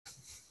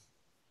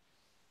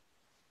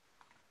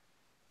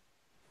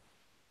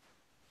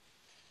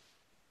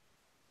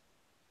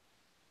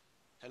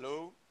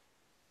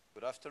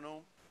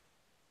afternoon.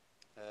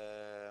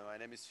 My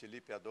name is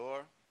Felipe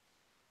Addor.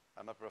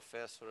 I'm a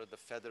professor at the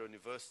Federal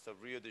University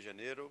of Rio de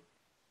Janeiro,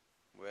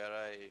 where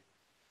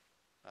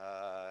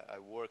I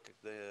work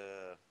at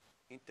the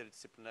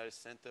Interdisciplinary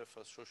Center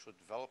for Social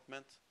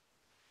Development.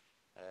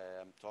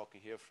 I'm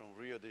talking here from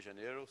Rio de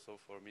Janeiro, so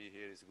for me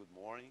here is good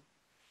morning.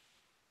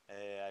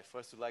 I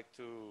first would like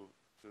to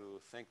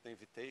thank the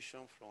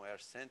invitation from our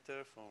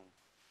center, from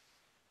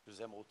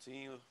José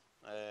Moutinho,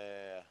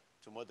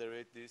 to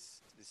moderate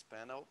this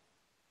panel.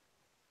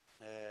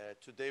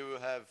 Today we'll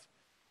have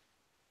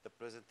the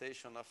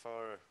presentation of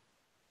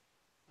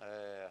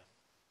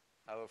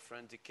our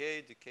friend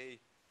DK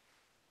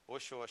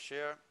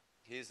Osseo-Asare.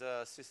 He's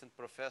an assistant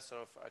professor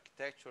of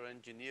architecture,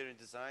 engineering,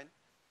 design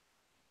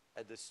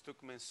at the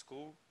Stuckeman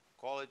School,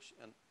 College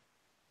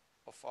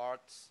of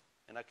Arts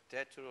and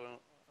Architecture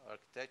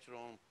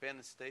on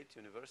Penn State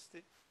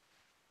University.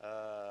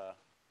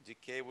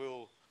 DK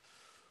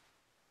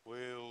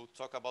will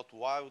talk about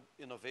wild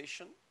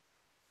innovation,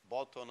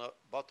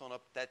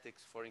 bottom-up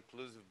tactics for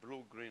inclusive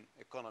blue-green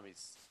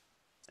economies.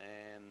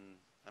 And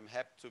I'm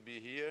happy to be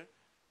here.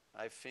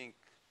 I think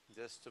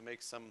just to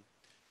make some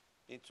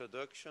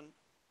introduction,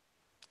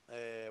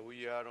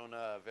 we are on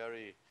a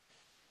very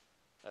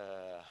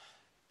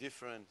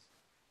different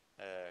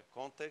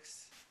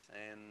context,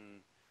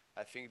 and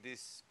I think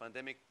this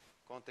pandemic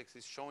context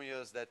is showing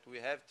us that we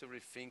have to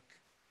rethink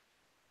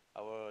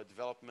our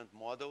development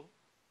model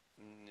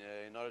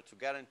in order to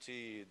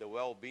guarantee the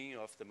well-being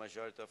of the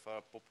majority of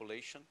our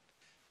population.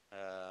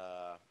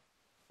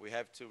 We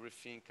have to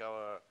rethink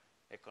our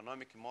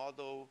economic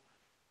model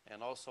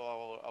and also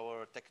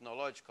our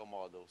technological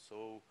model.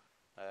 So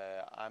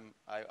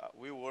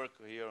we work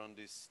here on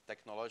this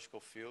technological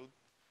field,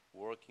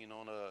 working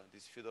on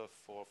this field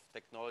of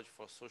technology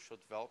for social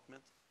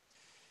development.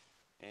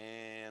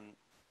 And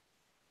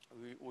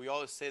we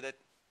always say that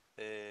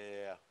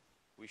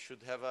we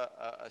should have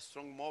a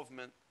strong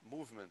movement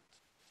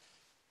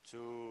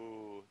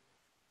to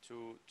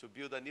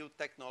build a new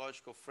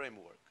technological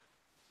framework.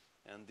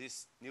 And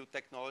this new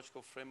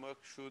technological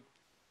framework should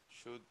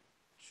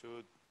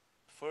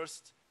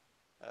first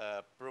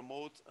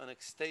promote an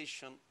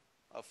extension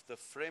of the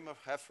frame of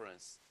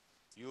reference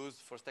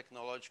used for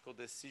technological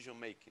decision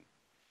making,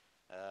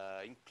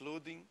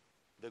 including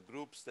the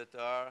groups that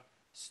are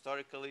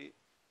historically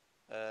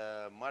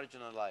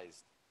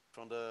marginalized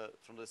from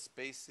the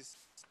spaces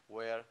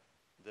where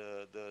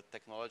the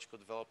technological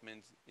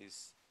development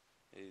is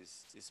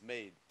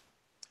made.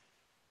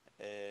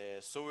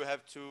 So we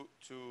have to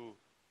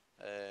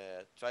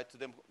try to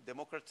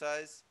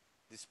democratize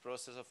this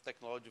process of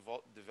technology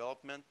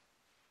development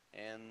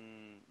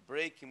and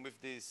breaking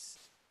with this,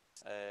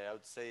 I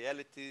would say,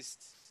 elitist,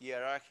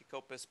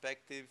 hierarchical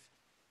perspective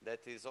that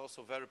is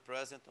also very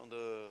present on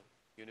the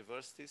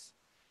universities,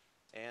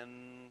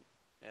 and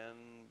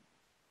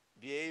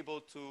be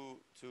able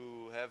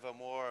to have a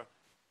more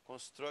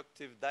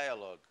constructive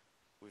dialogue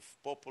with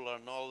popular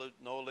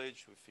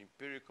knowledge, with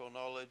empirical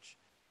knowledge,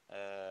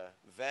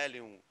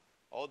 valuing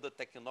all the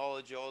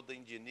technology, all the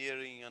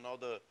engineering, and all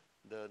the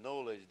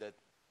knowledge that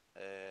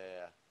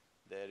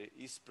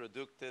is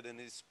produced and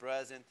is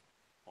present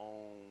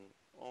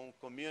on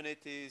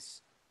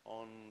communities,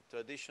 on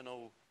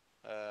traditional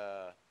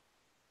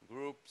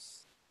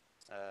groups.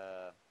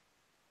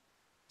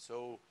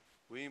 So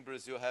we in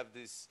Brazil have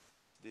this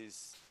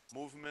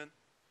movement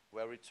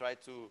where we try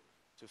to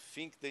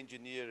think the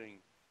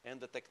engineering and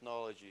the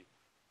technology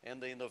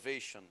and the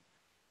innovation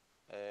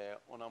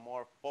on a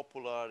more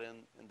popular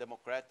and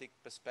democratic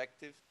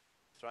perspective,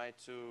 trying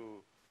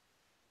to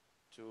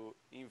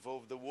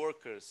involve the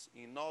workers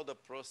in all the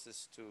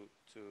process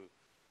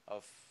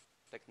of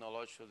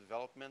technological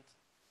development.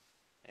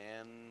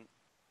 And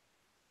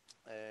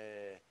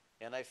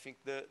I think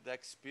the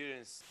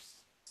experience,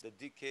 the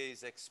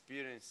DK's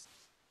experience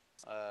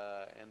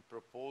and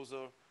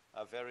proposal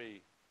are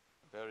very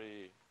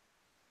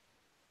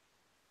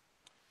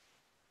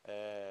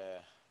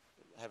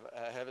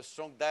have a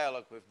strong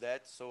dialogue with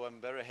that. So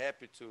I'm very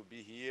happy to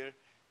be here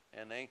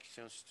and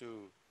anxious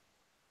to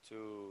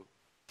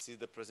see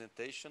the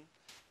presentation.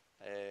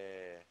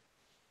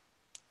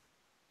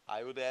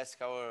 I would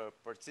ask our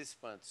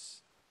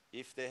participants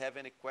if they have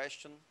any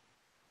question.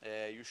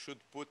 You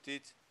should put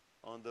it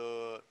on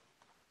the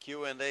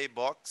Q&A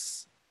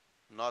box,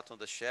 not on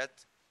the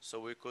chat, so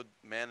we could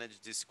manage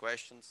these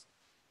questions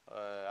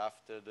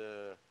after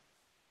the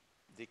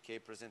DK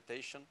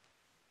presentation.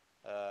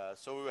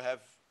 So we will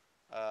have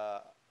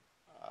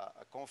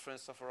a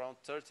conference of around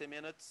 30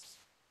 minutes,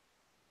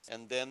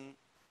 and then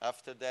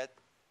after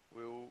that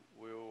we'll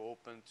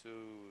open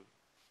to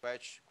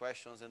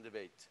questions and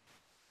debate.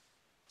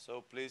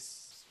 So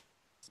please,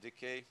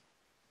 DK,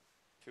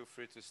 feel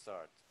free to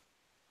start.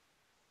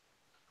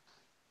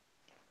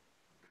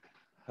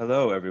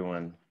 Hello,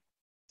 everyone.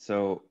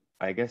 So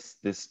I guess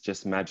this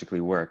just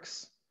magically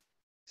works.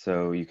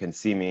 So you can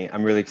see me.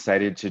 I'm really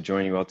excited to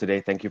join you all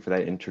today. Thank you for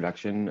that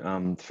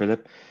introduction,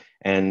 Philip.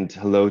 And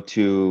hello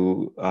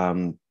to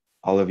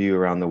all of you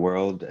around the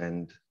world.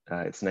 And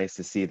It's nice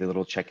to see the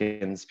little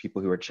check-ins,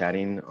 people who are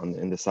chatting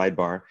in the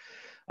sidebar.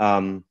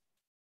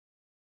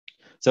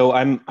 So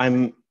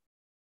I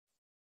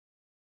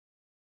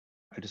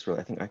just really,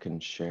 I think I can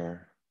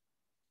share.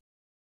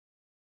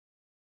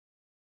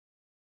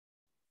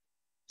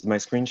 Is my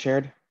screen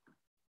shared?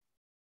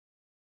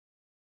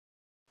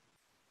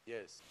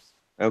 Yes.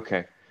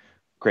 Okay,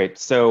 great.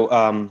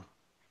 So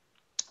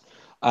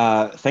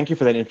thank you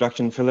for that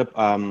introduction, Philip.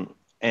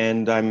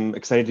 And I'm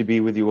excited to be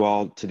with you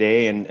all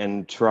today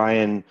and try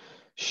and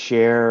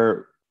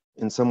share,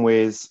 in some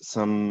ways,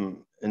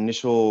 some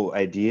initial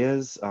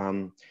ideas,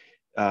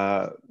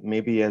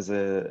 maybe as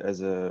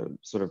a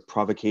sort of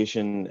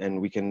provocation, and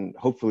we can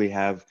hopefully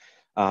have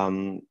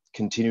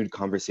continued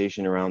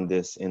conversation around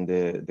this in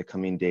the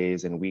coming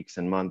days and weeks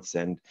and months.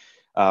 And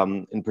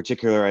in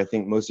particular, I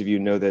think most of you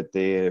know that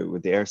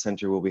with the Air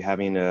Center, we'll be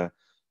having a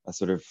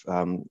sort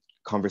of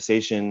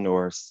conversation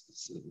or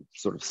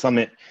sort of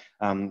summit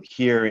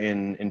here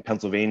in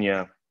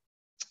Pennsylvania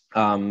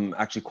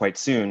actually quite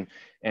soon.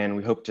 And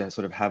we hope to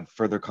sort of have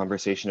further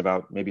conversation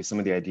about maybe some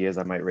of the ideas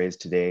I might raise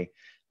today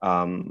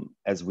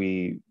as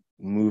we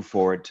move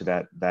forward to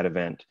that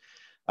event.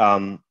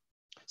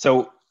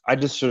 So I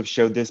just sort of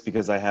showed this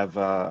because I have,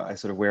 I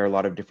sort of wear a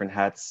lot of different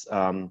hats.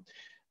 I'm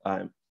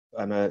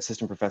an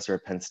assistant professor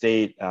at Penn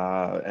State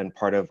and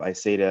part of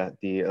AESEDA,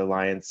 the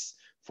Alliance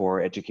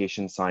for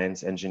Education,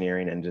 Science,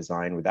 Engineering, and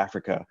Design with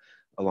Africa,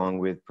 along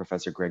with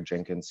Professor Greg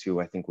Jenkins, who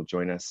I think will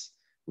join us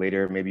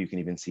later. Maybe you can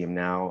even see him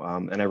now.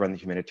 And I run the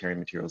Humanitarian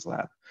Materials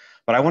Lab.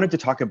 But I wanted to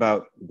talk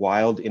about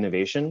wild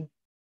innovation,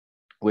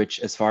 which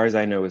as far as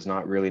I know is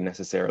not really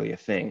necessarily a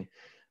thing.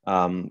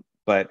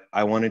 But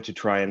I wanted to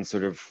try and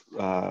sort of,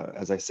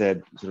 as I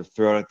said, sort of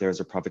throw out there as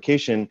a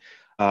provocation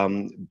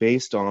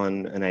based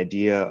on an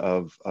idea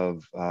of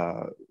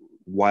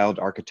wild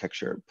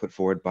architecture put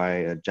forward by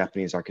a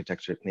Japanese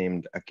architect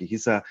named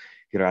Akihisa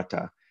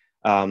Hirata.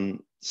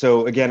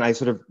 So again, I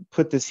sort of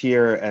put this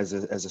here as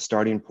a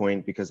starting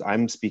point because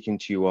I'm speaking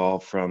to you all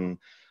from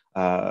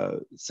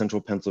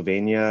central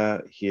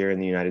Pennsylvania here in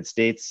the United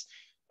States,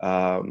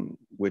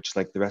 which,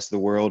 like the rest of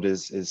the world,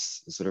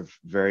 is sort of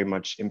very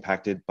much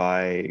impacted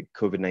by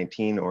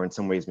COVID-19, or in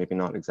some ways maybe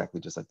not exactly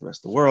just like the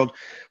rest of the world,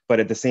 but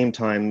at the same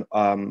time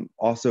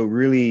also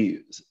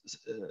really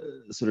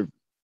sort of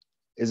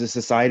is a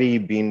society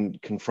being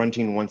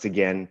confronting once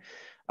again,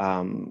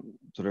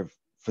 sort of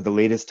for the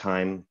latest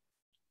time,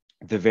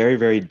 the very,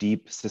 very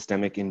deep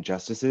systemic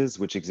injustices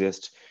which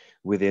exist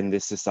within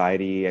this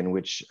society, and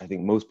which I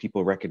think most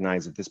people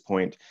recognize at this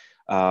point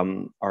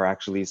are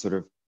actually sort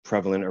of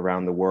prevalent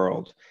around the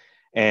world.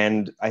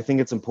 And I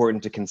think it's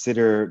important to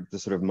consider the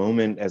sort of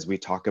moment as we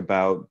talk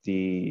about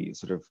the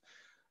sort of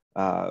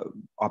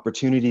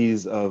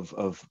opportunities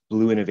of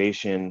blue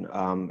innovation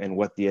and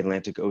what the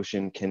Atlantic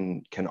Ocean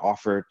can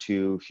offer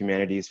to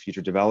humanity's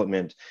future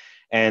development.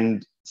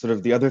 And sort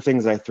of the other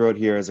things I throw out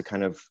here as a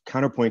kind of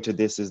counterpoint to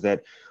this is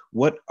that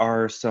what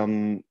are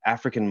some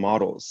African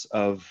models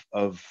of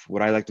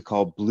what I like to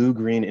call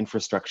blue-green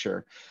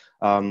infrastructure,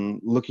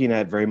 looking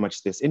at very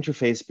much this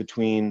interface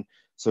between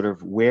sort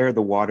of where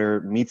the water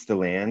meets the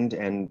land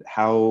and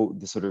how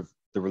the sort of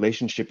the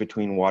relationship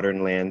between water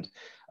and land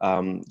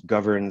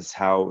governs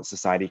how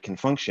society can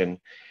function.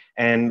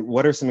 And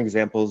what are some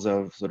examples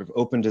of sort of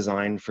open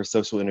design for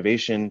social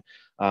innovation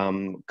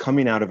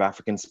coming out of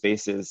African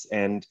spaces,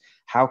 and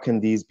how can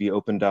these be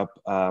opened up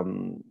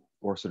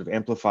or sort of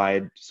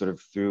amplified sort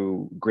of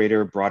through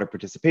greater, broader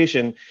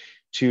participation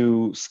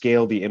to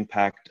scale the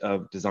impact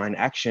of design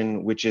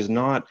action, which is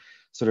not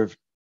sort of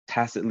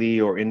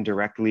tacitly or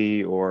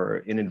indirectly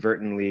or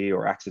inadvertently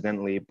or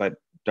accidentally, but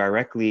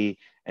directly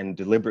and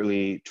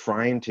deliberately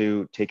trying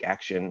to take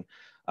action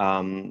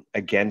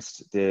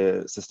against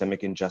the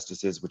systemic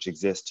injustices which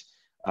exist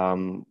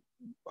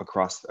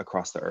across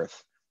the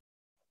earth.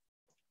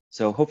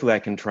 So hopefully I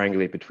can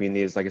triangulate between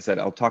these. Like I said,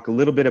 I'll talk a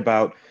little bit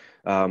about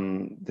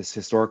this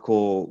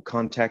historical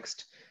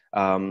context,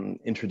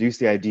 introduce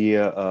the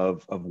idea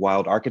of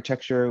wild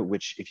architecture,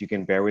 which, if you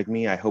can bear with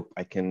me, I hope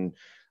I can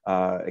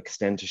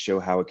extend to show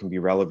how it can be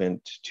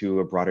relevant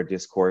to a broader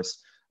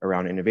discourse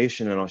around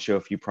innovation. And I'll show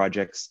a few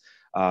projects,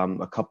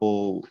 a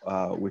couple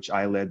which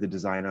I led the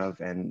design of,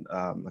 and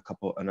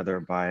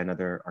another by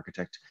another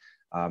architect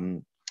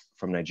from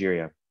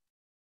Nigeria.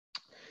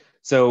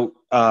 So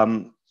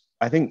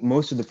I think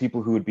most of the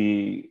people who would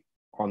be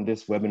on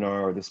this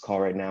webinar or this call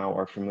right now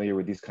are familiar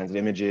with these kinds of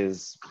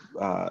images,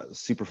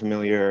 super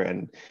familiar,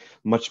 and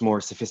much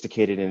more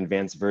sophisticated and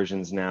advanced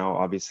versions now,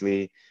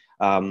 obviously.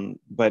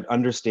 But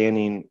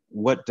understanding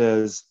what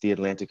does the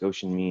Atlantic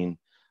Ocean mean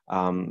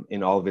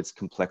in all of its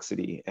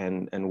complexity,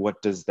 and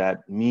what does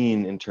that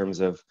mean in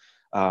terms of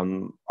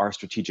our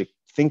strategic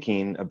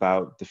thinking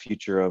about the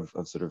future of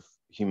sort of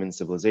human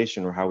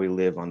civilization, or how we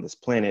live on this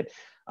planet,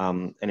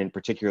 and in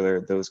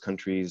particular those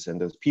countries and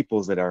those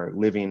peoples that are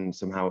living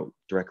somehow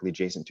directly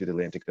adjacent to the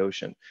Atlantic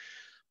Ocean.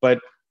 But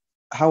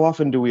how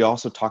often do we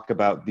also talk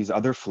about these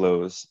other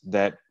flows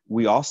that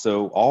we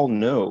also all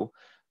know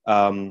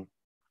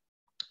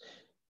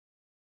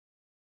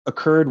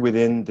occurred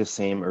within the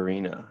same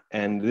arena.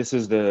 And this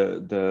is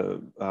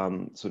the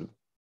sort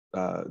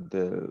of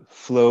the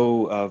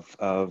flow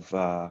of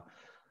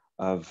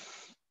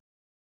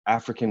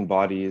African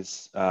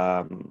bodies,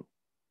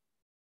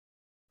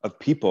 of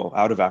people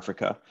out of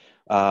Africa,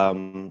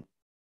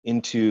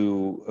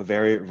 into a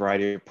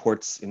variety of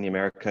ports in the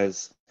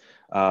Americas,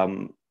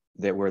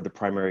 that were the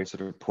primary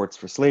sort of ports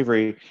for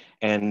slavery,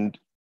 and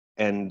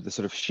the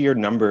sort of sheer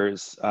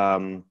numbers,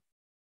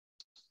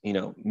 you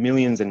know,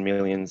 millions and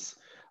millions,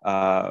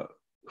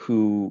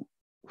 who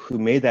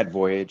made that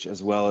voyage,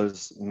 as well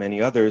as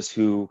many others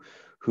who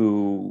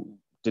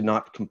did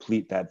not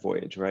complete that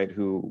voyage, right?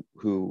 Who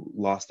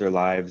lost their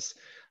lives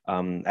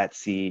at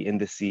sea, in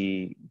the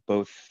sea,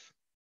 both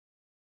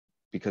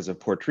because of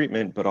poor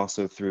treatment, but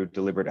also through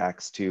deliberate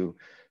acts to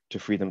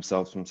free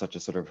themselves from such a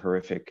sort of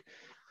horrific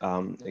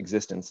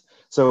existence.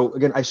 So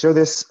again, I show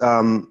this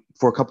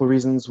for a couple of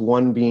reasons.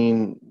 One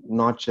being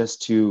not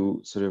just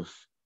to sort of,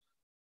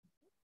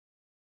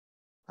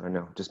 I don't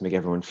know, just make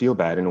everyone feel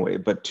bad in a way,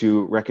 but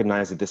to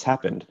recognize that this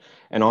happened,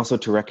 and also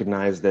to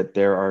recognize that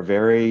there are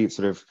very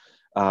sort of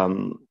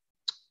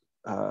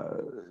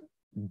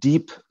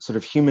deep sort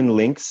of human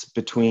links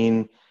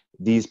between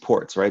these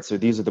ports, right? So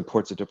these are the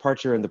ports of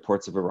departure and the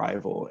ports of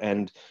arrival,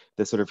 and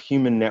the sort of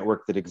human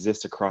network that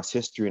exists across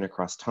history and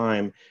across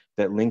time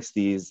that links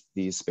these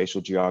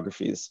spatial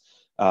geographies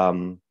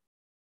in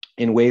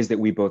ways that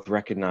we both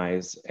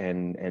recognize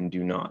and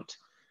do not.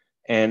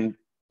 And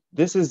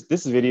this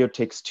video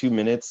takes 2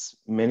 minutes.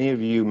 Many of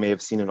you may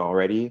have seen it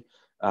already.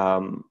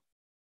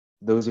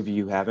 Those of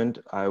you who haven't,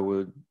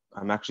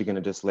 I'm actually going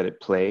to just let it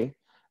play,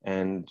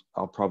 and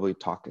I'll probably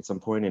talk at some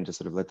point and just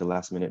sort of let the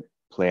last minute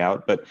play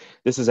out. But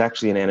this is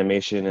actually an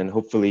animation, and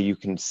hopefully you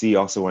can see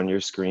also on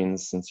your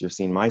screens, since you're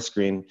seeing my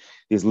screen,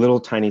 these little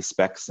tiny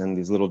specks and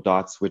these little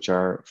dots which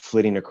are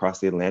flitting across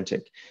the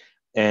Atlantic.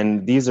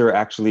 And these are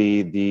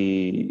actually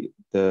the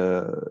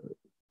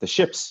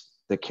ships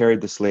that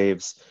carried the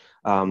slaves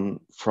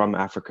from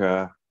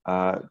Africa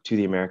to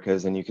the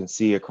Americas. And you can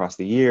see across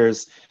the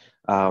years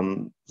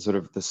sort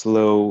of the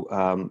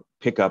slow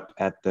pickup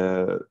at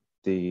the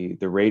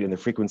rate and the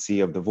frequency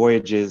of the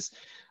voyages,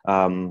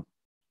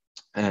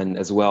 and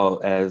as well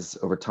as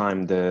over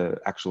time the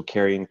actual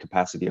carrying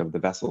capacity of the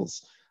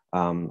vessels,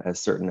 as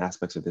certain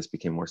aspects of this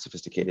became more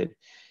sophisticated.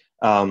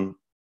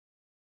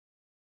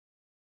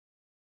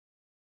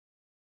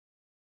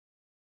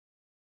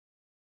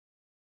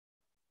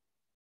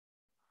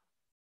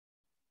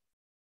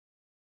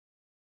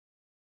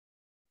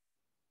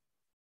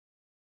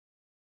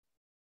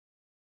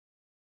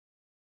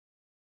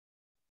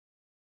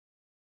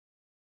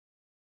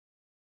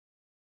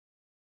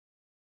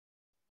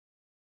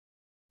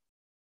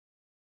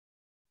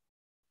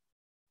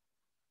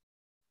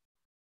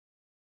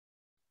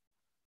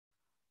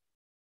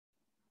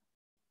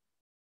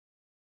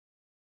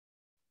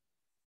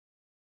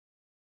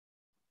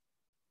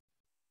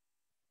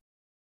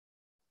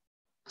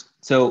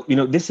 So, you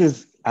know, this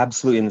is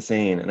absolutely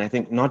insane. And I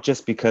think not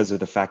just because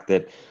of the fact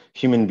that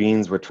human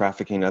beings were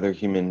trafficking other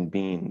human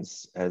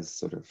beings as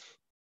sort of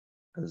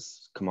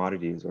as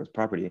commodities or as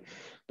property,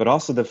 but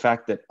also the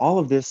fact that all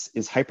of this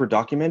is hyper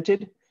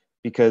documented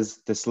because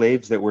the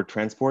slaves that were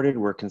transported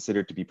were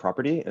considered to be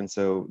property. And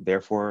so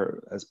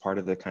therefore, as part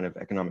of the kind of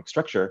economic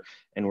structure,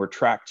 and were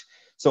tracked.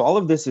 So all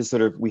of this is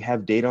sort of, we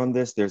have data on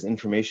this, there's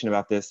information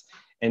about this,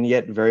 and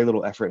yet very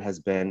little effort has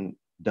been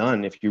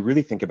done, if you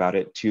really think about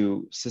it,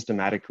 to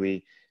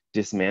systematically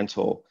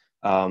dismantle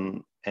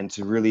and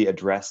to really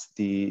address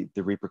the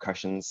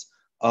repercussions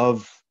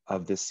of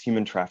this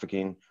human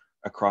trafficking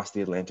across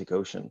the Atlantic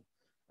Ocean.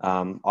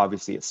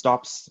 Obviously it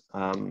stops,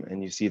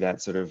 and you see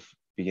that sort of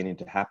beginning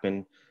to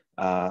happen.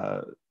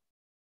 But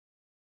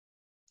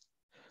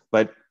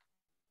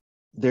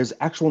there's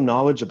actual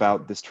knowledge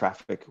about this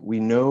traffic. We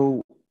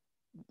know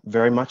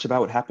very much about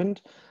what happened.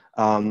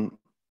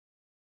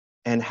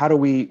 And how do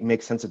we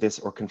make sense of this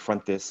or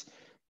confront this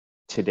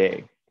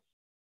today?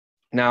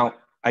 Now,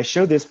 I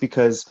show this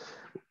because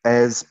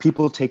as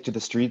people take to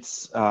the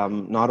streets,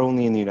 not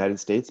only in the United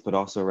States, but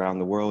also around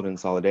the world in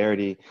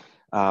solidarity,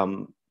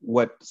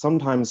 what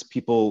sometimes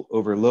people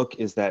overlook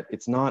is that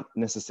it's not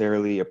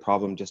necessarily a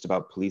problem just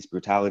about police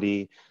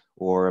brutality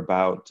or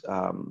about,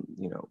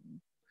 you know,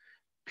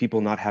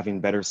 people not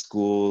having better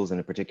schools in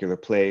a particular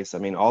place. I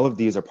mean, all of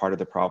these are part of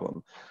the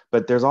problem.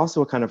 But there's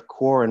also a kind of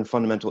core and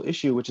fundamental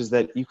issue, which is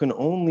that you can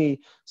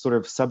only sort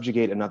of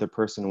subjugate another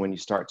person when you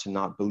start to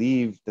not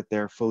believe that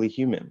they're fully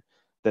human,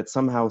 that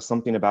somehow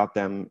something about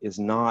them is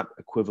not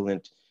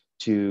equivalent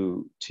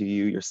to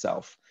you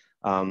yourself.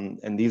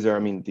 And these are, I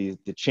mean,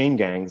 the chain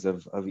gangs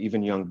of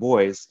even young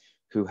boys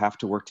who have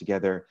to work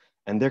together,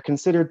 and they're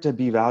considered to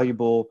be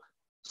valuable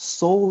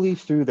solely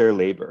through their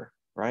labor.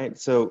 Right?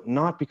 So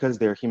not because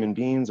they're human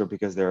beings or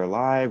because they're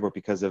alive or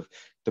because of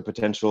the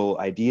potential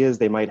ideas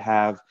they might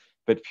have,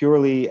 but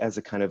purely as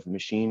a kind of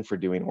machine for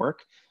doing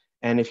work.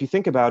 And if you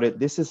think about it,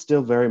 this is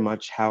still very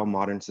much how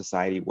modern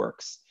society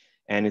works.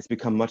 And it's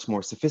become much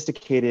more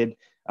sophisticated.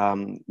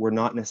 We're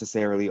not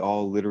necessarily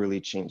all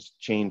literally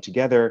chained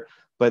together,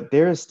 but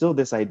there is still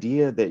this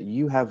idea that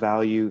you have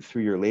value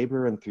through your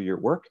labor and through your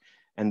work.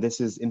 And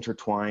this is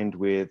intertwined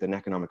with an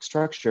economic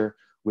structure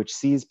which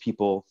sees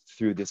people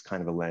through this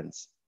kind of a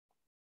lens.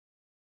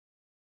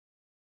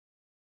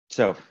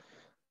 So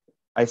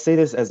I say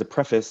this as a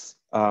preface,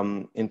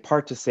 in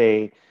part to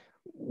say,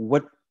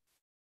 what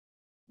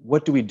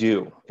do we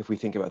do if we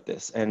think about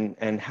this?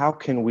 And how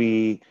can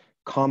we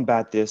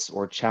combat this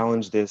or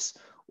challenge this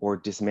or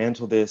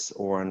dismantle this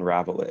or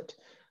unravel it?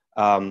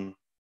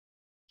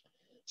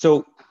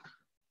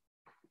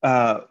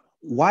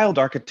 Wild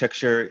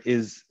architecture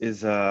is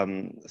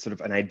sort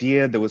of an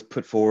idea that was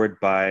put forward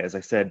by, as I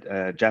said,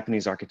 a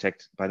Japanese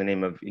architect by the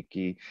name of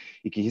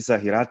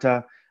Ikehisa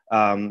Hirata.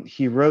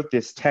 He wrote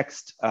this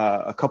text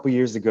a couple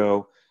years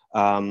ago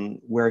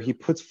where he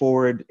puts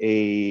forward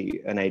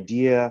an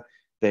idea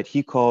that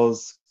he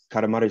calls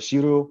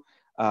karamareshiru,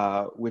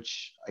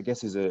 which I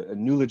guess is a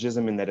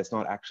neologism in that it's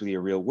not actually a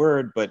real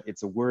word, but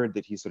it's a word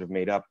that he sort of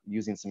made up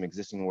using some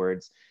existing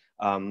words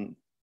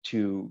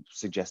to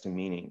suggest a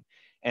meaning.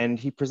 And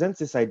he presents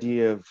this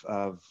idea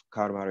of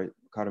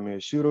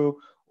karamareshiru,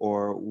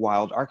 or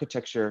wild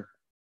architecture,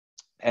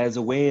 as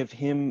a way of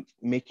him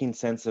making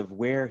sense of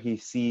where he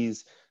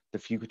sees the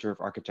future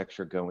of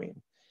architecture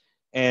going.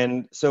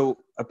 And so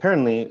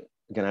apparently,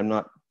 again, I'm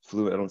not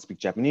fluent, I don't speak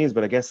Japanese,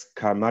 but I guess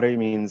karamare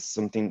means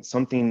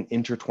something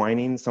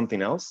intertwining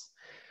something else.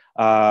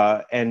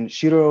 And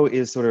shiro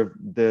is sort of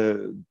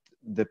the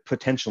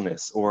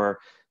potentialness, or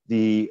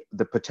the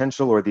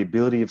potential or the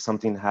ability of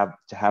something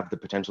to have the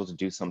potential to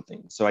do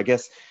something. So I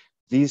guess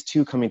these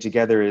two coming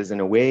together is, in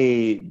a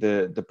way,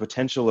 the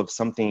potential of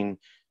something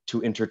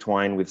to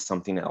intertwine with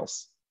something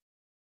else.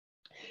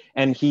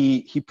 And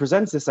he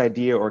presents this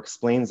idea, or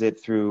explains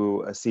it,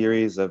 through a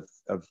series of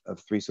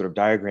three sort of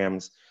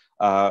diagrams,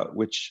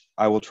 which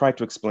I will try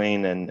to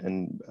explain,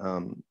 and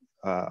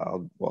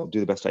I'll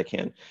do the best I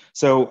can.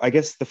 So I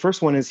guess the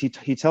first one is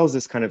he tells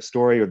this kind of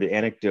story, or the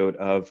anecdote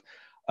of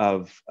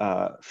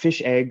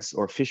fish eggs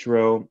or fish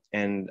roe,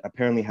 and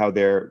apparently how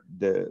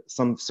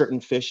some certain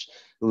fish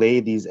lay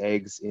these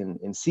eggs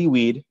in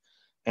seaweed,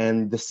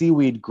 and the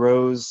seaweed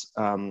grows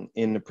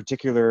in a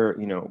particular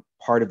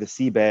part of the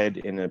seabed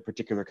in a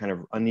particular kind of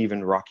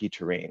uneven rocky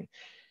terrain.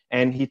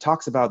 And he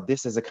talks about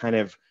this as a kind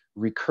of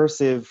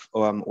recursive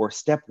or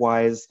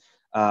stepwise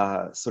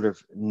sort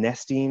of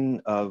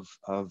nesting of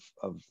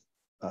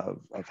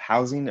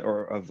housing,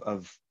 or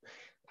of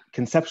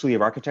conceptually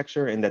of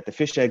architecture, in that the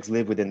fish eggs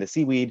live within the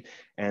seaweed,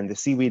 and the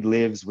seaweed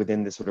lives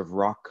within this sort of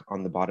rock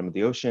on the bottom of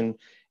the ocean.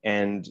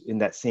 And in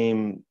that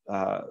same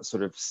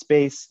sort of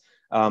space,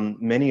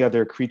 many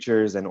other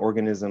creatures and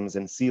organisms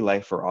and sea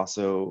life are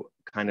also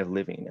kind of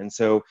living. And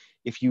so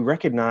if you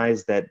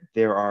recognize that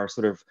there are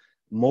sort of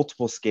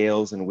multiple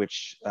scales in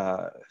which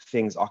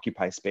things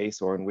occupy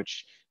space, or in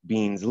which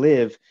beings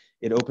live,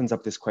 it opens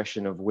up this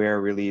question of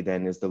where really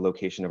then is the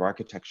location of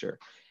architecture.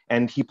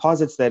 And he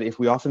posits that if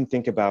we often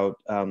think about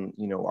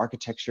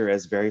architecture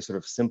as very sort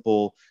of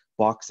simple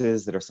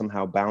boxes that are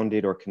somehow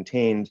bounded or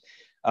contained,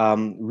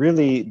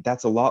 really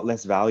that's a lot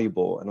less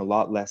valuable and a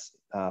lot less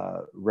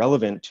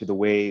relevant to the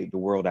way the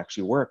world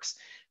actually works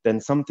than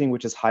something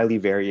which is highly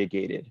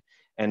variegated,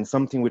 and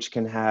something which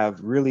can have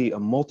really a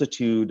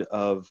multitude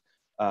of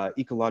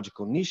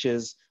ecological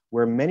niches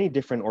where many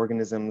different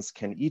organisms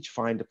can each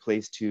find a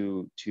place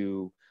to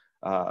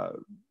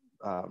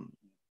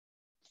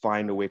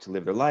find a way to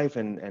live their life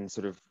and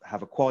sort of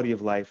have a quality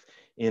of life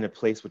in a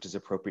place which is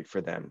appropriate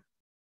for them.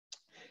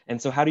 And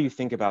so how do you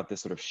think about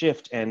this sort of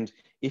shift? And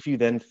if you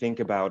then think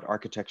about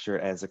architecture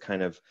as a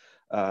kind of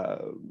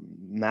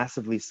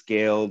massively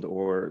scaled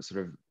or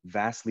sort of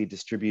vastly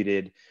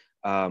distributed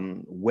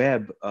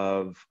web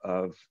of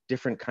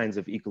different kinds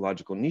of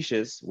ecological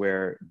niches,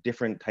 where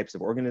different types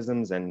of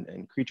organisms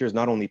and creatures,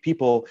 not only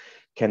people,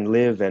 can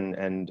live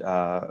and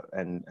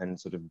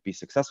sort of be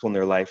successful in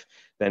their life,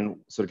 then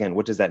so again,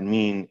 what does that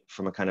mean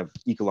from a kind of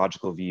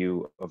ecological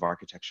view of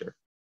architecture?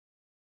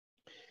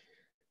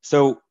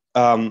 So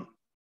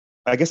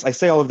I guess I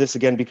say all of this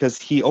again because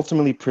he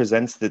ultimately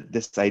presents that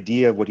this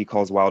idea of what he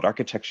calls wild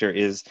architecture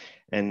is,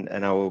 and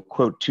I will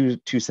quote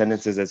two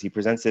sentences as he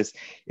presents this,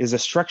 is a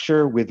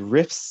structure with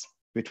rifts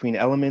between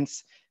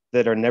elements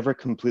that are never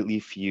completely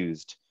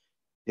fused.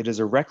 It is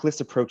a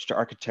reckless approach to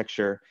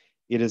architecture.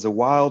 It is a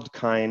wild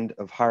kind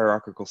of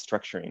hierarchical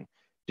structuring,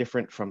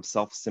 different from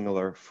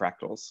self-similar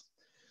fractals.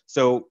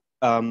 So,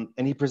 and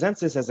he presents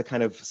this as a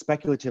kind of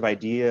speculative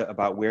idea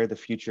about where the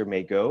future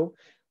may go,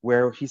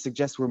 where he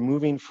suggests we're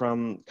moving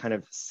from kind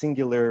of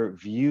singular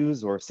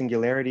views or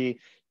singularity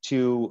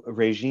to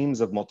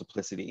regimes of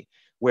multiplicity,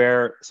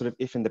 where sort of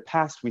if in the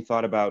past we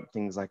thought about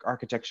things like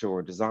architecture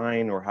or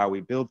design or how we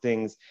build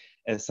things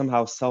as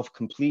somehow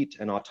self-complete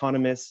and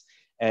autonomous,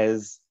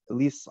 as at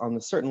least on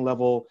a certain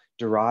level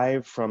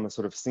derived from a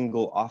sort of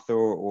single author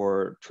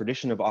or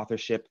tradition of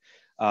authorship,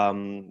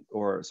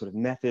 or sort of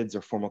methods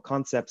or formal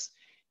concepts,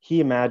 he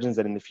imagines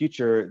that in the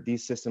future,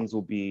 these systems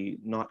will be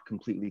not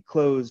completely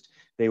closed.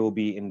 They will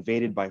be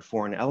invaded by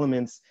foreign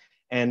elements.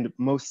 And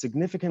most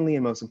significantly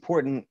and most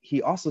important,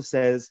 he also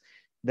says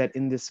that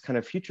in this kind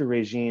of future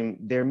regime,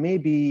 there may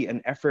be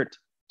an effort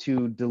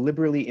to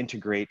deliberately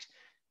integrate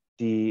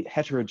the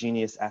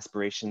heterogeneous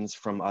aspirations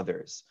from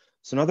others.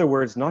 So in other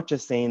words, not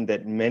just saying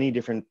that many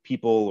different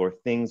people or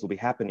things will be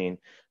happening,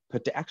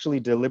 but to actually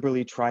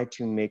deliberately try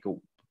to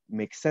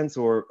make sense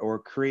or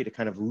create a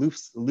kind of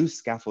loose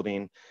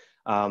scaffolding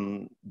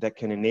that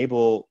can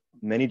enable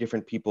many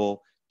different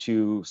people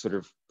to sort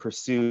of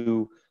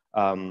pursue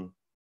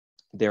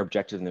their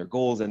objectives and their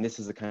goals. And this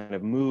is a kind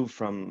of move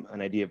from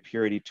an idea of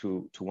purity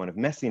to one of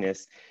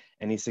messiness.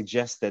 And he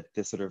suggests that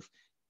this sort of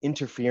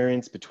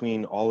interference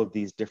between all of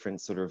these different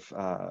sort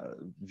of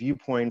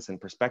viewpoints and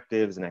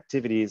perspectives and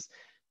activities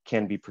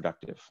can be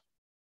productive.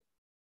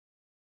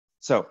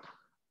 So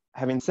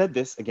having said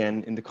this,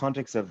 again, in the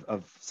context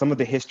of some of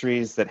the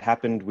histories that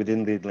happened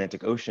within the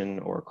Atlantic Ocean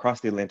or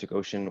across the Atlantic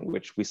Ocean,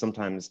 which we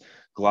sometimes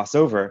gloss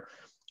over,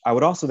 I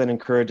would also then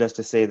encourage us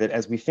to say that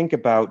as we think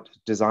about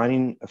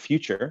designing a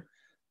future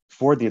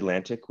for the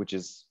Atlantic, which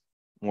is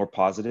more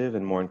positive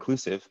and more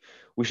inclusive,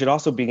 we should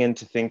also begin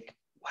to think,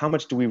 how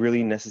much do we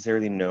really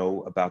necessarily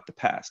know about the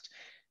past?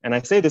 And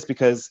I say this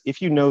because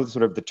if you know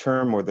sort of the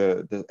term or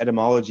the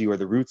etymology or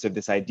the roots of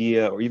this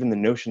idea, or even the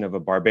notion of a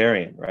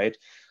barbarian, right?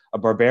 A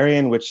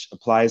barbarian, which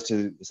applies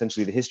to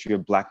essentially the history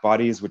of Black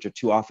bodies, which are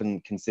too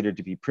often considered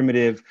to be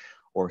primitive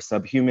or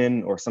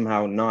subhuman or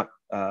somehow not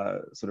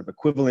sort of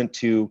equivalent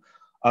to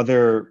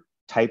other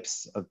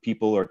types of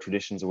people or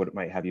traditions or what it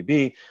might have you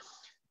be.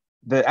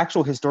 The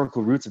actual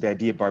historical roots of the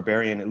idea of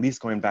barbarian, at least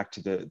going back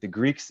to the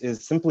Greeks,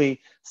 is simply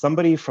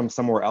somebody from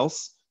somewhere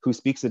else who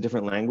speaks a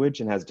different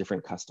language and has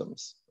different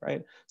customs,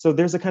 right? So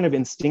there's a kind of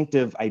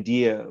instinctive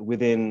idea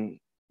within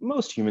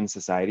most human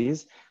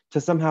societies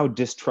to somehow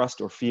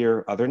distrust or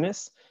fear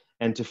otherness,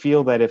 and to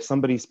feel that if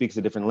somebody speaks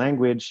a different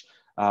language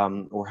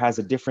or has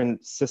a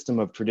different system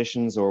of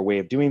traditions or way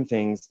of doing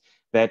things,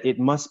 that it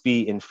must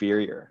be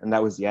inferior. And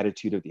that was the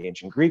attitude of the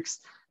ancient Greeks.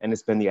 And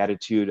it's been the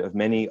attitude of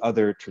many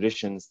other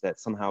traditions that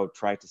somehow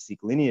try to seek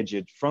lineage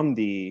from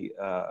the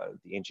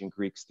ancient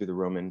Greeks through the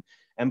Roman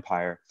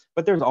Empire.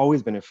 But there's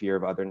always been a fear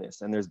of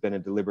otherness, and there's been a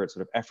deliberate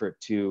sort of effort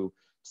to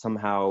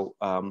somehow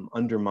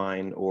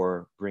undermine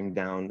or bring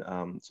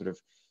down sort of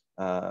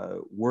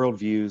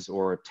worldviews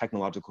or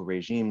technological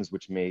regimes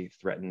which may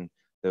threaten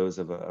those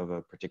of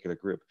a particular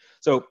group.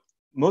 So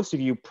most of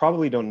you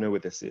probably don't know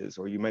what this is,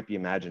 or you might be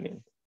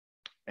imagining.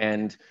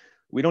 And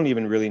we don't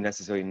even really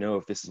necessarily know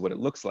if this is what it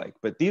looks like,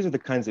 but these are the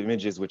kinds of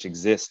images which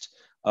exist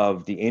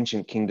of the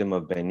ancient kingdom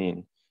of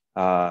Benin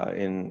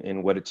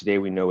in what today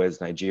we know as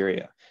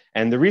Nigeria.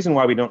 And the reason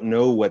why we don't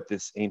know what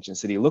this ancient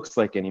city looks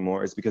like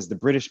anymore is because the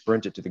British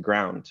burnt it to the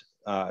ground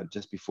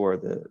just before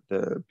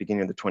the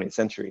beginning of the 20th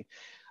century.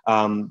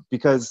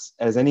 Because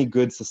as any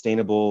good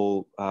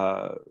sustainable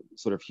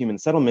sort of human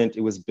settlement,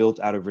 it was built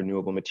out of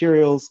renewable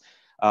materials,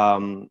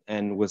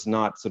 and was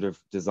not sort of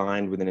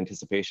designed with an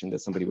anticipation that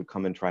somebody would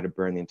come and try to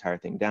burn the entire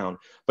thing down.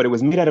 But it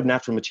was made out of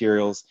natural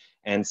materials.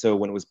 And so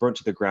when it was burnt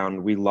to the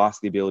ground, we lost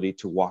the ability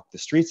to walk the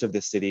streets of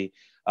this city,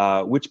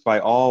 which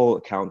by all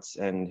accounts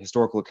and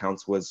historical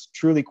accounts was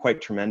truly quite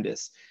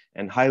tremendous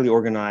and highly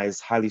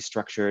organized, highly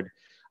structured.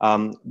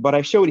 But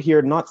I show it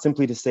here not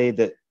simply to say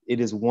that it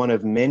is one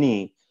of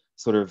many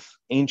sort of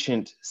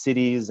ancient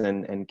cities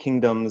and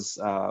kingdoms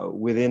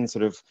within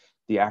sort of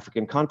the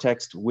African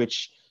context,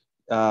 which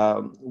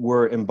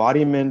were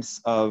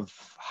embodiments of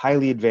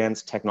highly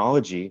advanced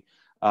technology,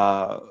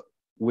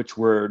 which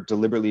were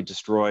deliberately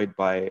destroyed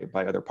by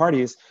other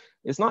parties.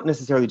 It's not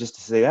necessarily just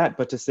to say that,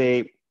 but to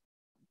say,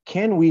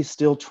 can we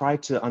still try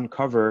to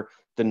uncover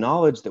the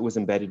knowledge that was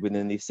embedded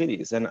within these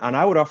cities? And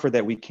I would offer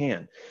that we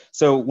can.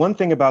 So one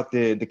thing about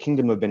the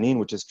Kingdom of Benin,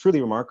 which is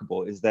truly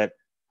remarkable, is that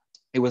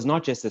it was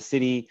not just a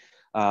city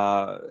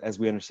as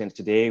we understand it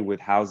today with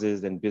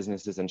houses and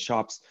businesses and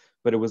shops,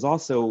 but it was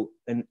also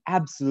an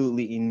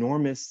absolutely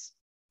enormous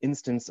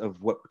instance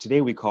of what today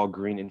we call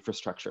green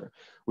infrastructure,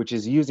 which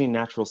is using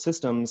natural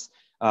systems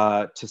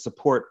to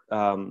support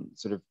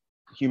sort of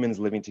humans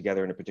living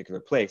together in a particular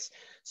place.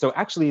 So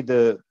actually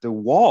the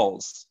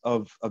walls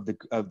of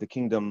the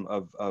kingdom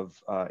of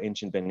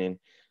ancient Benin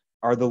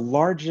are the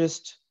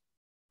largest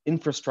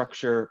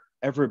infrastructure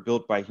ever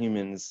built by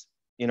humans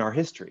in our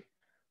history,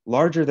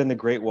 larger than the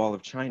Great Wall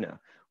of China.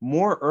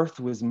 More earth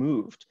was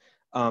moved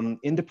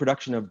in the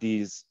production of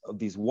these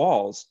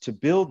walls to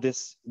build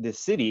this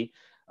city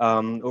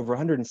over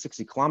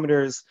 160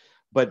 kilometers.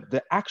 But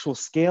the actual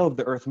scale of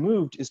the earth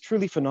moved is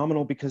truly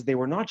phenomenal because they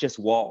were not just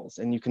walls,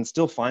 and you can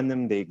still find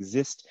them. They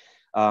exist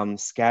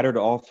scattered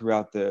all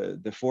throughout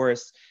the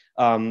forest.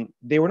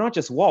 They were not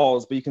just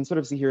walls, but you can sort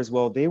of see here as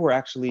well, they were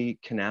actually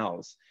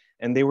canals.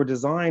 And they were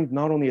designed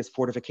not only as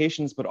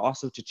fortifications, but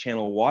also to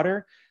channel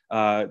water,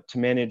 to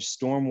manage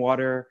storm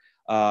water,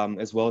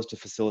 as well as to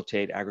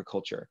facilitate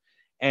agriculture.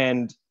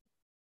 And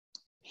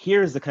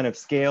here's the kind of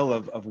scale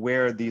of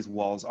where these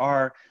walls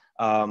are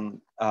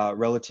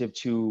relative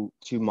to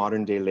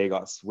modern day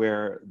Lagos,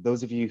 where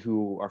those of you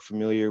who are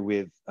familiar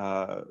with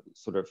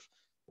sort of,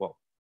 well,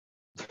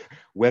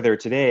 weather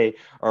today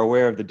are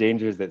aware of the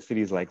dangers that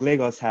cities like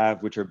Lagos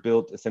have, which are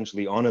built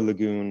essentially on a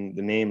lagoon.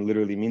 The name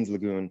literally means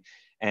lagoon.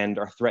 and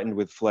are threatened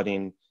with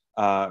flooding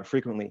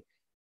frequently.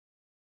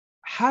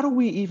 How do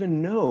we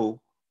even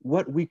know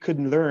what we could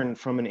learn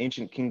from an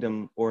ancient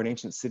kingdom or an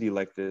ancient city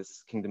like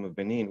this Kingdom of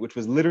Benin, which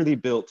was literally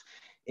built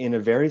in a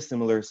very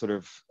similar sort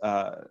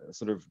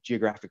of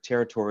geographic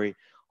territory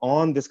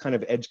on this kind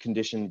of edge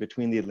condition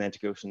between the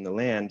Atlantic Ocean and the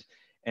land,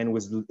 and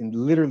was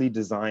literally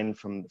designed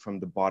from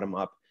the bottom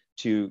up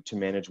to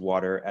manage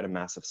water at a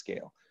massive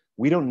scale?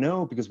 We don't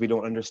know because we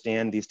don't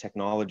understand these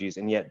technologies,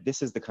 and yet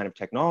this is the kind of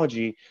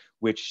technology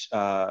which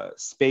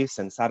space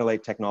and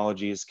satellite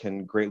technologies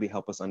can greatly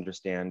help us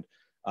understand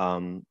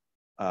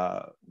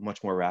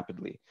much more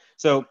rapidly.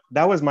 So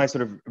that was my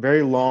sort of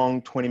very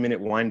long 20-minute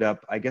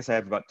windup. I guess I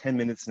have about 10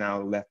 minutes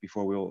now left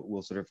before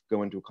we'll sort of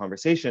go into a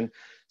conversation.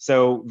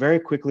 So very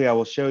quickly, I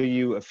will show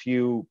you a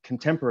few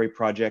contemporary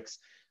projects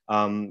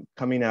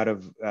coming out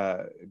of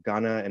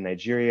Ghana and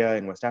Nigeria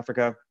in West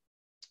Africa,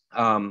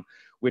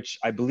 which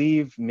I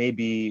believe may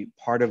be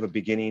part of a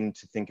beginning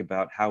to think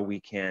about how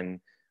we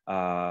can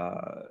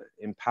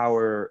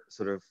empower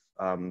sort of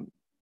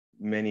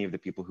many of the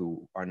people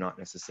who are not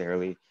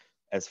necessarily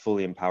as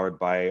fully empowered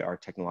by our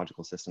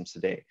technological systems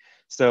today.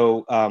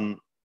 So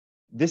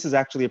this is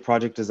actually a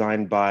project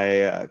designed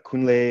by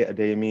Kunle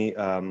Adeyemi,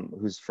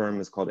 whose firm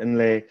is called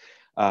Nle,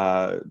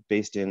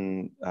 based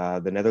in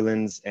the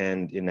Netherlands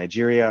and in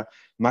Nigeria.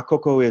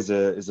 Makoko is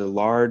a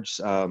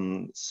large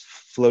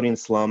floating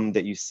slum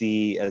that you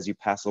see as you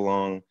pass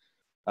along.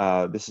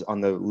 This is on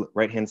the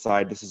right-hand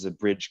side. This is a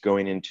bridge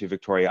going into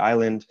Victoria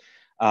Island.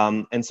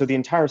 And so the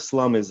entire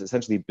slum is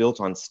essentially built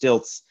on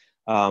stilts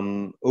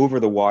over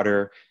the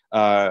water.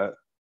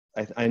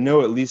 I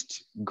know at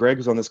least Greg,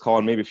 who's on this call,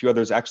 and maybe a few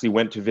others actually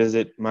went to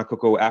visit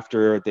Makoko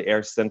after the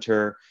Air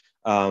Center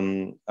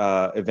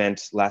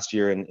event last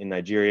year in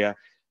Nigeria.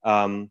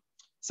 And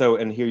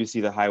here you see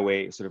the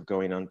highway sort of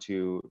going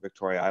onto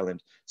Victoria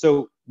Island.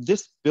 So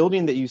this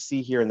building that you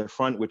see here in the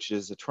front, which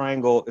is a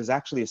triangle, is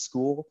actually a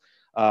school.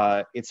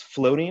 It's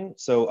floating.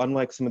 So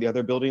unlike some of the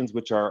other buildings,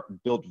 which are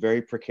built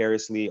very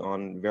precariously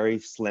on very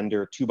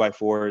slender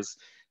 2x4s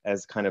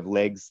as kind of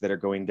legs that are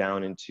going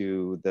down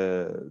into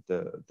the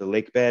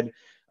lake bed,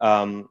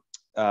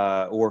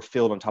 or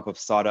filled on top of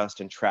sawdust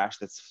and trash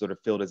that's sort of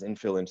filled as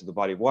infill into the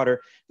body of water,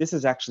 this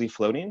is actually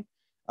floating.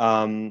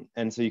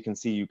 And so you can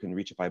see you can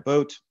reach it by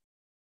boat,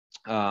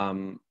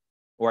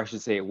 or I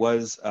should say it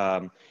was.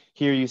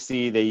 Here you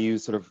see they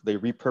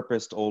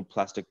repurposed old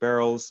plastic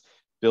barrels,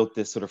 built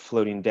this sort of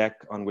floating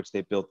deck on which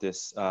they built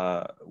this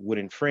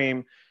wooden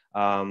frame.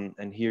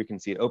 And here you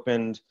can see it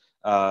opened.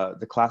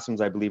 The classrooms,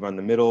 I believe, are in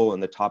the middle,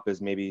 and the top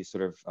is maybe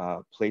sort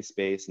of play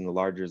space, and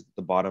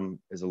the bottom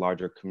is a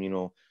larger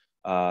communal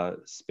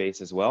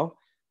space as well.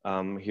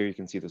 Here you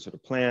can see the sort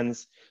of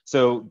plans.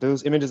 So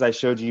those images I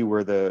showed you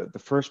were the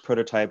first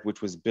prototype,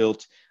 which was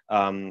built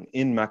in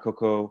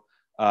Makoko.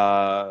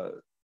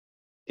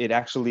 It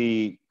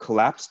actually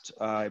collapsed,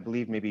 I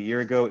believe, maybe a year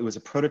ago. It was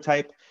a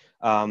prototype.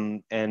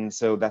 And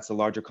so that's a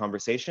larger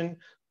conversation.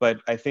 But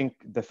I think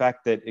the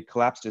fact that it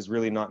collapsed is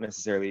really not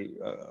necessarily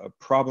a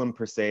problem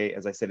per se.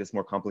 As I said, it's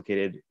more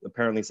complicated.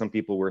 Apparently, some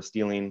people were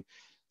stealing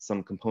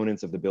some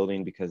components of the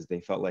building because they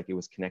felt like it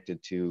was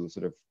connected to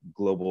sort of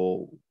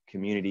global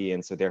community,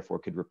 and so therefore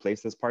could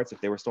replace those parts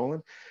if they were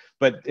stolen.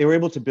 But they were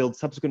able to build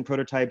subsequent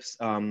prototypes,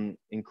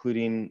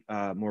 including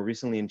more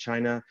recently in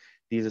China.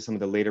 These are some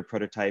of the later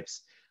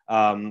prototypes.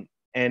 And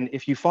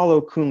if you follow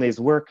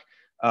Kunle's work,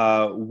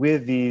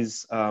 with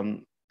these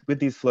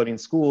floating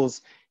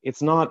schools,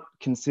 it's not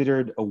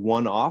considered a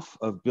one-off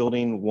of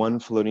building one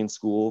floating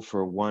school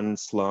for one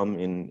slum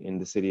in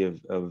the city of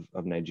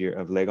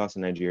Lagos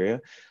in Nigeria,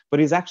 but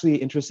he's actually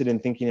interested in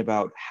thinking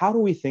about how do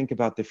we think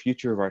about the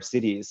future of our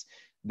cities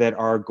that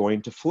are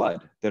going to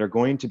flood, that are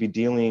going to be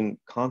dealing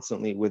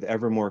constantly with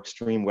ever more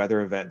extreme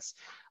weather events,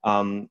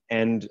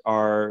 and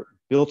are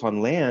built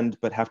on land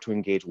but have to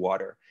engage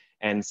water.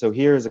 And so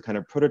here is a kind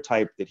of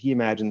prototype that he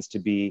imagines to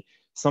be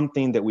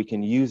something that we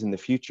can use in the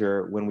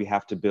future when we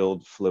have to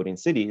build floating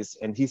cities.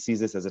 And he sees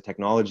this as a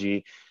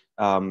technology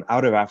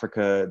out of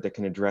Africa that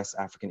can address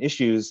African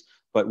issues,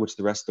 but which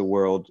the rest of the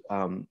world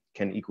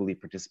can equally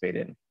participate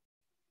in.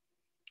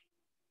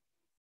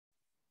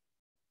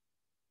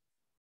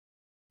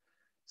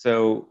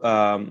 So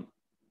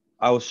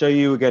I will show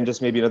you again,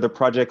 just maybe another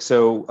project.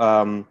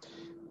 So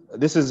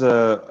this is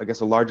I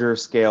guess a larger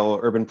scale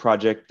urban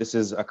project. This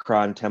is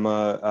Accra and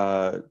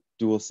Tema,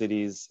 dual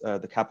cities,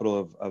 the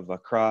capital of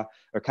Accra,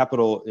 or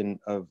capital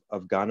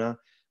of Ghana,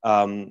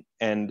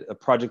 and a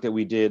project that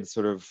we did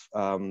sort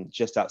of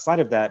just outside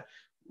of that,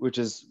 which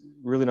is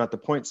really not the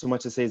point so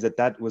much to say, is that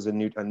that was a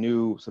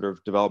new sort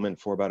of development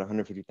for about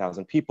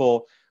 150,000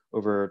 people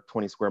over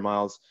 20 square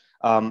miles.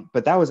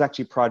 But that was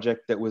actually a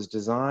project that was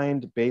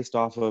designed based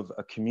off of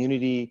a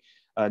community,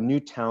 a new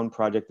town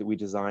project that we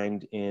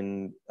designed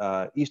in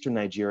eastern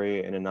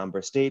Nigeria in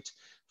Anambra State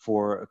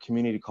for a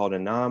community called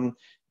Anam.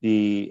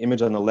 The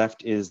image on the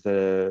left is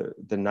the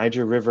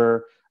Niger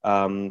River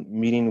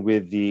meeting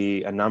with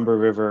the Anambra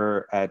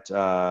River at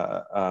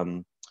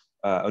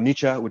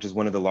Onitsha, which is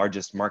one of the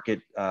largest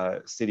market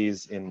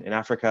cities in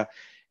Africa.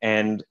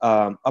 And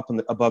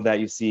above that,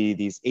 you see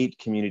these 8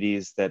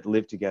 communities that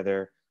live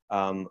together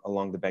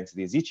along the banks of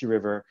the Azichi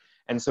River.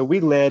 And so we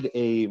led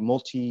a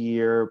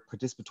multi-year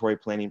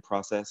participatory planning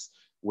process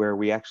where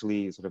we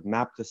actually sort of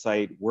mapped the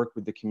site, worked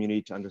with the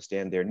community to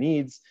understand their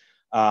needs.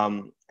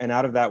 And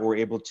out of that, we're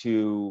able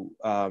to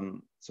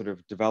sort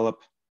of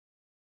develop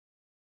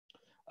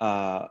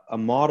a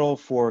model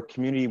for a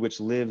community which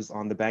lives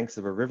on the banks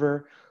of a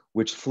river,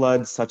 which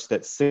floods such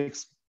that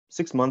six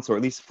months or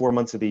at least 4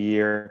 months of the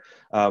year,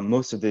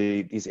 most of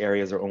these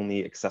areas are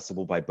only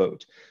accessible by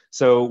boat.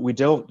 So we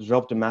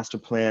developed a master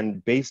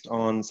plan based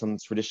on some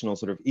traditional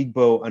sort of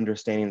Igbo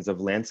understandings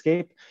of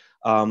landscape,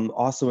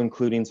 also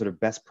including sort of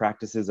best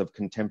practices of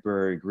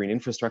contemporary green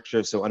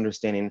infrastructure. So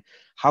understanding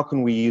how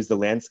can we use the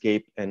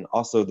landscape and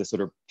also the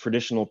sort of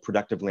traditional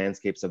productive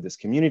landscapes of this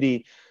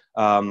community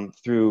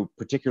through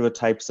particular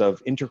types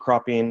of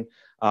intercropping,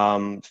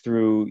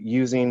 through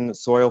using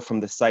soil from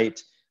the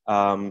site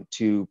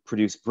to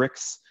produce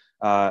bricks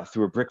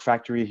through a brick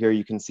factory. Here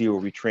you can see where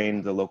we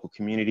trained the local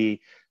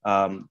community,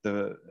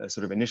 the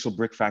sort of initial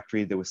brick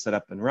factory that was set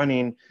up and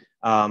running.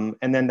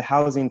 And then the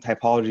housing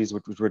typologies,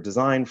 which were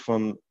designed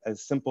from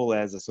as simple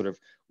as a sort of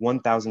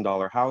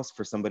 $1,000 house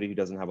for somebody who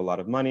doesn't have a lot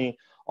of money,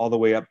 all the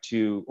way up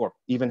to, or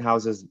even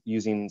houses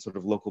using sort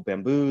of local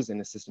bamboos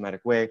in a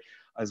systematic way,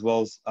 as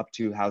well as up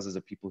to houses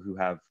of people who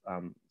have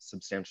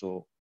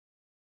substantially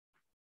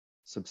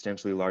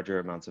larger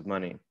amounts of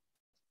money.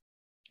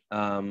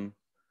 I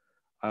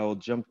will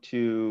jump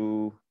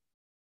to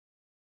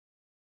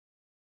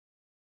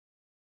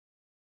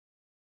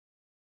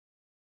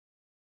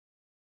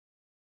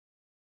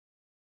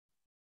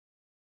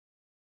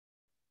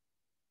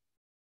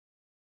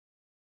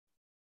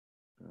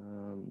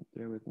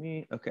bear with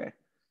me. Okay,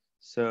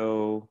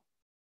 so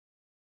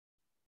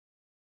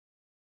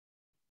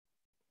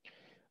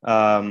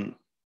I'll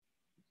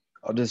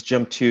just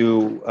jump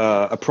to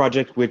a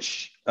project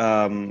which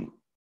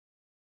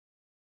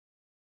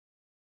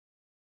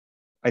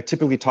I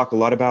typically talk a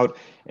lot about,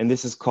 and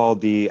this is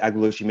called the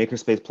Agbogbloshie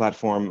Makerspace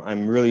Platform.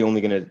 I'm really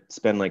only going to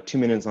spend like 2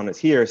 minutes on it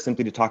here,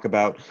 simply to talk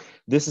about,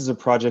 this is a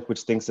project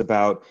which thinks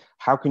about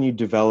how can you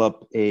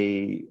develop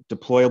a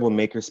deployable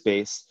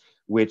makerspace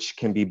which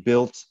can be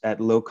built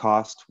at low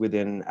cost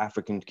within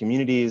African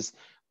communities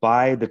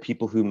by the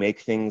people who make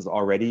things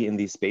already in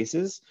these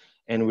spaces,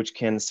 and which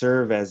can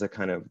serve as a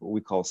kind of what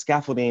we call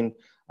scaffolding,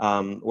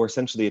 or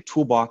essentially a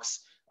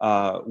toolbox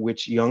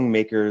which young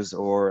makers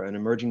or an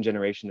emerging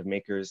generation of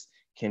makers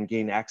can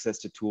gain access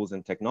to tools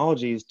and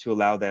technologies to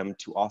allow them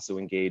to also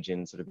engage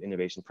in sort of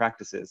innovation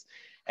practices.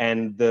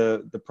 And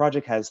the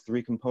project has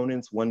 3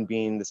 components, one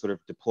being the sort of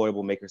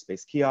deployable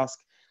makerspace kiosk,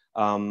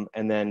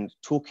 and then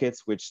toolkits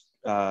which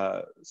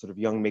sort of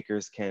young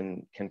makers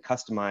can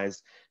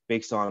customize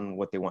based on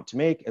what they want to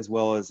make, as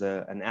well as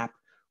an app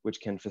which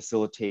can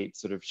facilitate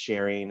sort of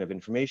sharing of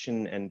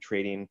information and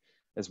trading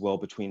as well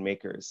between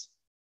makers.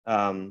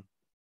 I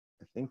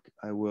think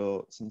I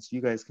will, since you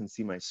guys can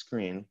see my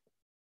screen,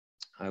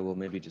 I will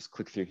maybe just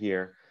click through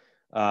here.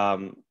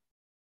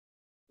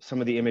 Some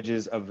of the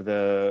images of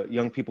the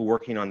young people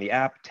working on the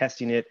app,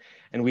 testing it,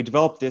 and we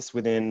developed this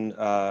within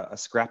a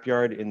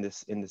scrapyard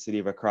in the city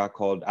of Accra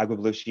called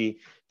Agbogbloshie.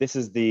 This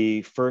is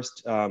the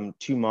first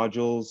 2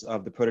 modules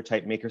of the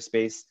prototype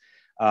makerspace.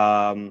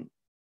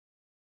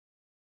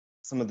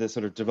 Some of the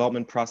sort of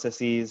development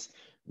processes,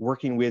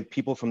 working with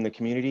people from the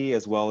community,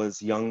 as well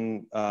as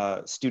young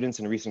students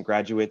and recent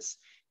graduates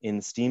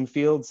in STEAM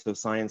fields, so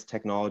science,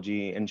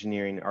 technology,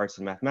 engineering, arts,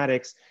 and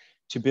mathematics,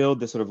 to build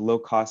this sort of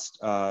low-cost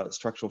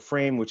structural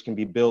frame, which can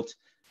be built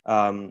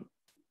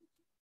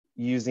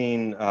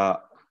using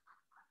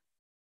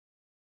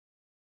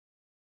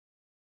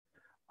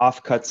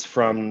offcuts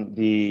from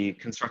the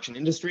construction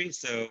industry.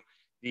 So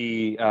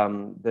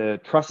the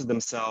trusses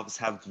themselves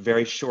have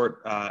very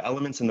short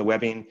elements in the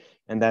webbing,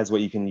 and that's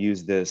what you can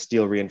use the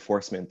steel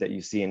reinforcement that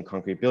you see in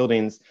concrete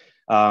buildings.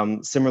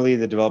 Similarly,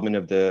 the development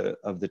of the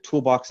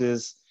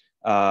toolboxes,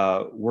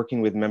 working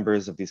with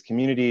members of these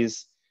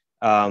communities.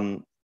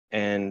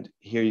 And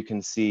here you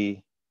can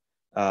see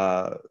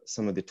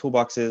some of the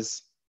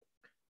toolboxes.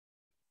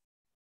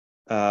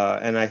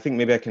 And I think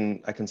maybe I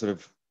can sort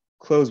of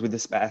close with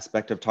this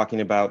aspect of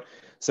talking about,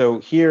 so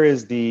here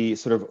is the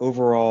sort of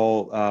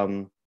overall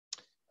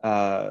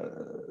I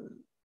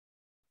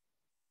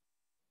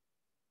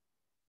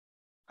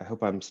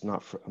hope I'm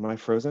not, am I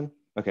frozen?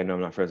 Okay, no,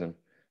 I'm not frozen.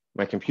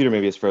 My computer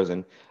maybe is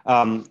frozen.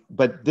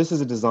 But this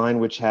is a design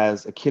which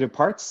has a kit of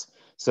parts.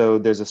 So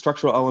there's a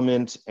structural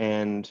element,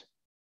 and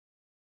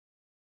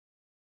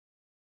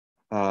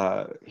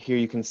here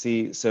you can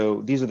see,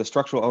 so these are the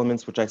structural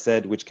elements, which I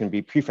said, which can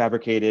be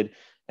prefabricated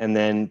and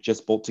then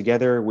just bolt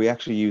together. We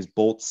actually use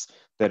bolts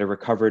that are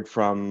recovered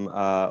from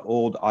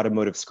old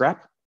automotive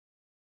scrap.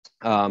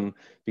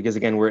 Because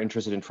again, we're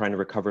interested in trying to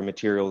recover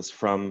materials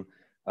from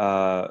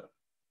the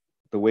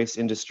waste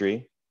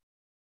industry.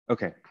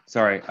 Okay,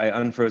 sorry, I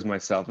unfroze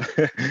myself.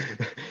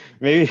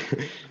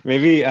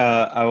 maybe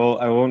I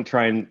won't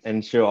try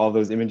and show all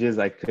those images.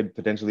 I could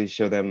potentially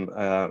show them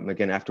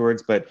again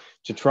afterwards, but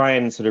to try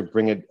and sort of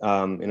bring it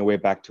in a way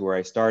back to where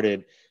I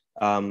started,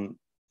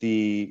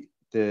 the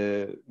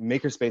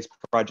Makerspace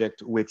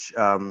project, which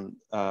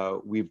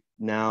we've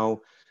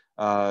now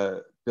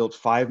built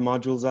 5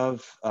 modules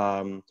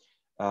of.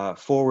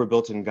 4 were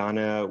built in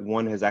Ghana.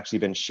 1 has actually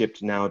been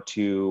shipped now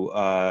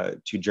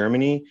to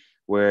Germany,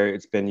 where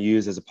it's been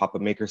used as a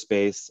pop-up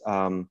makerspace.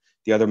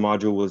 The other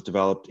module was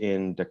developed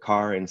in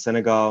Dakar in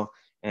Senegal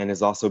and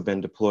has also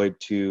been deployed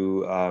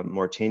to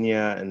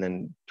Mauritania and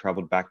then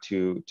traveled back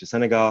to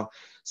Senegal.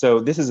 So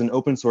this is an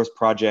open source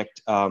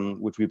project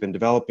which we've been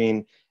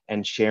developing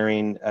and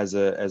sharing as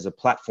a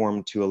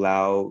platform to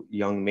allow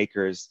young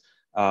makers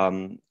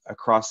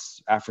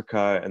across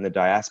Africa and the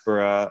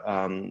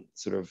diaspora,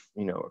 sort of,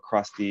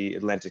 across the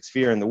Atlantic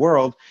sphere and the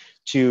world,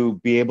 to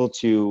be able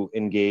to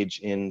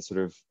engage in sort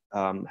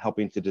of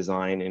helping to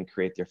design and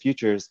create their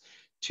futures,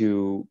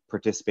 to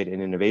participate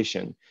in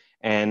innovation.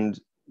 And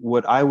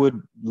what I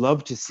would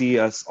love to see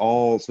us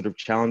all sort of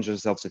challenge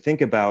ourselves to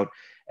think about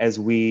as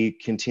we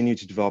continue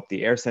to develop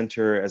the Air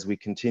Center, as we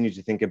continue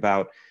to think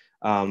about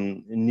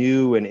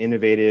new and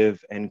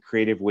innovative and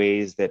creative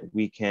ways that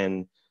we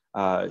can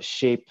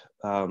shape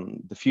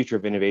the future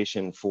of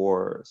innovation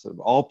for sort of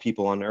all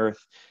people on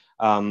Earth,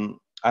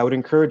 I would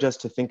encourage us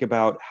to think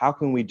about how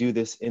can we do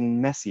this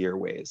in messier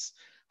ways?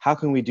 How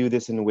can we do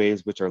this in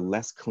ways which are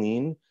less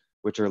clean,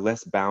 which are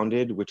less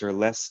bounded, which are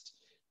less,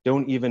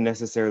 don't even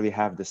necessarily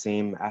have the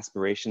same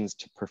aspirations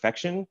to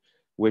perfection,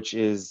 which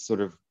is sort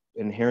of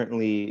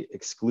inherently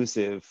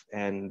exclusive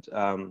and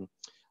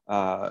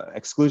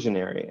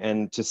exclusionary.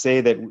 And to say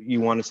that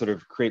you want to sort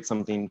of create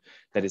something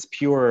that is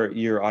pure,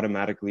 you're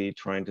automatically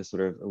trying to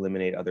sort of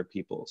eliminate other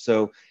people.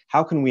 So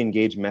how can we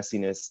engage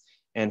messiness,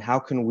 and how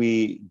can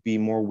we be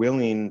more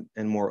willing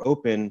and more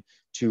open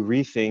to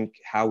rethink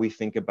how we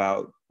think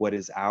about what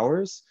is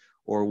ours,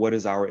 or what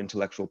is our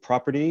intellectual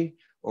property,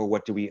 or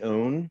what do we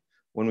own,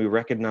 when we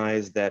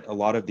recognize that a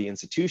lot of the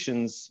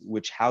institutions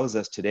which house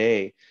us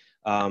today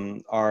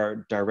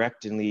are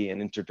directly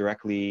and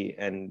indirectly,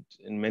 and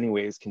in many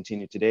ways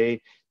continue today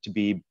to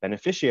be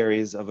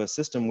beneficiaries of a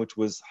system which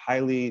was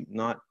highly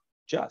not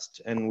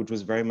just and which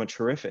was very much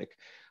horrific.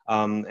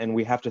 And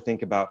we have to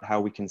think about how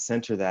we can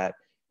center that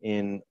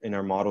in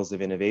our models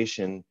of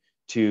innovation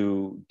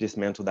to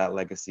dismantle that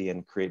legacy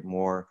and create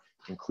more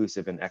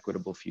inclusive and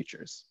equitable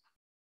futures.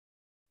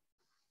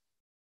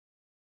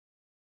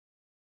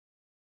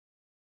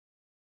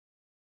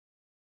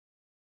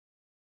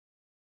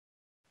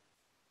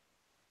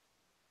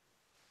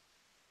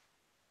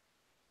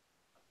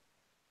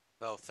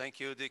 Well, thank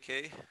you,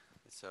 DK.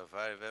 It's a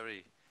very,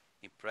 very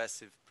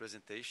impressive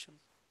presentation.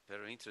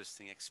 Very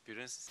interesting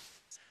experience.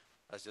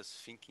 I was just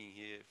thinking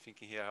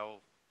here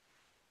how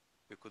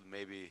we could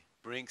maybe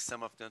bring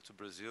some of them to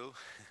Brazil.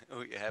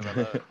 We have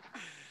a lot of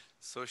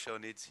social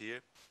needs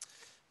here.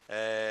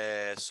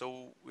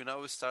 So we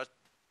now start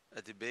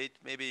a debate.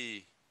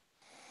 Maybe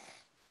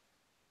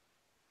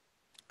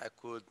I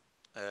could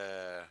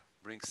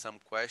bring some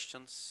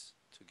questions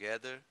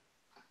together,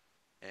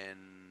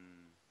 and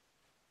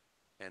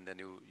then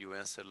you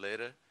answer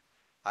later.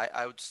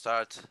 I would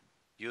start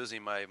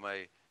using my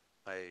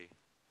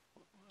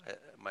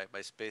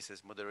space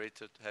as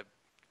moderator to have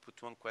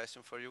put one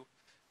question for you.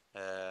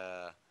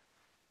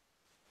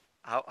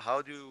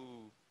 How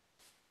do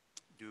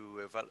you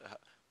evaluate?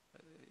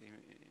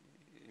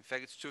 In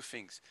fact, it's 2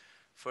 things.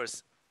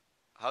 First,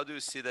 how do you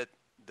see that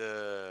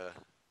the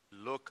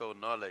local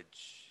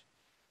knowledge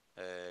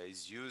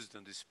is used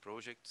in these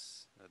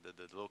projects,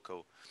 the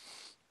local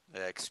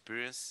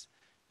experience,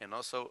 and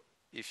also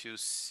if you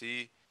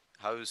see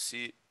how you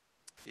see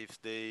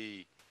if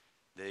they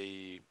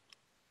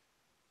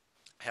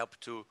help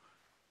to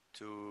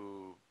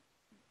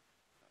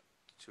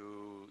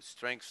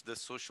strengthen the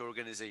social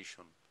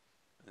organization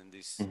in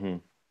this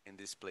in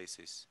these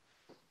places.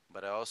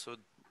 But I also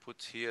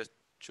put here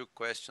 2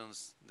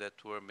 questions that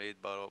were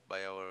made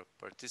by our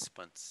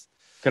participants.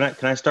 Can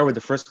I start with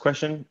the first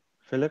question,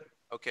 Philip?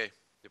 Okay,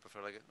 you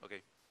prefer like it?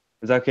 Okay.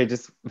 Is that okay?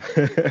 Just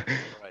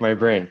Right. my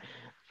brain.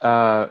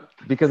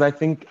 Because I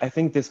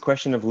think this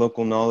question of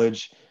local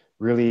knowledge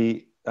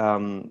really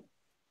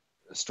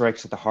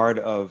strikes at the heart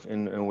of,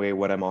 in a way,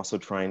 what I'm also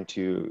trying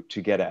to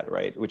get at,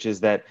 right? Which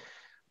is that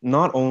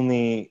not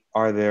only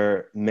are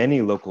there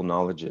many local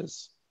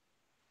knowledges,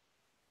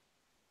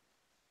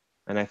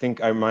 and I think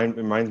it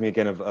reminds me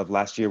again of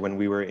last year when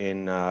we were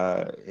in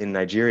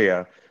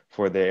Nigeria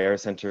for the Air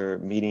Center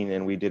meeting,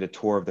 and we did a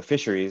tour of the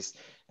fisheries,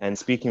 and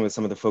speaking with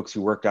some of the folks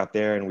who worked out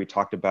there, and we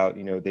talked about,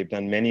 they've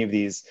done many of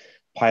these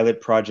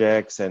pilot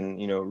projects and,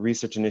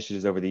 research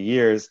initiatives over the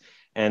years.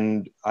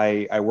 And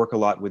I work a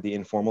lot with the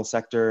informal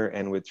sector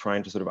and with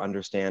trying to sort of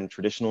understand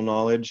traditional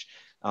knowledge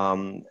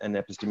and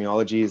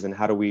epistemologies, and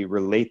how do we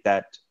relate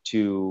that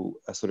to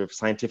a sort of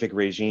scientific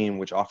regime,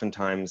 which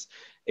oftentimes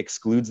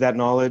excludes that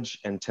knowledge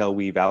until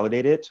we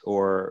validate it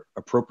or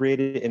appropriate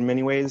it in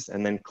many ways,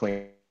 and then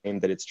claim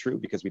that it's true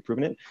because we've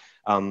proven it.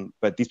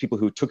 But these people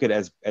who took it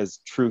as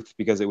truth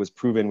because it was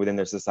proven within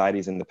their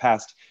societies in the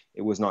past,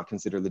 it was not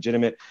considered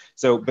legitimate.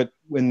 So, but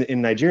when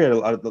in Nigeria, a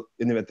lot of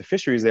at the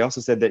fisheries, they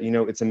also said that, you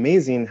know, it's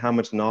amazing how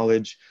much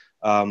knowledge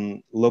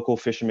local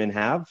fishermen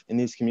have in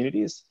these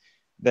communities,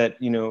 that,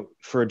 you know,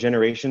 for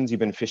generations, you've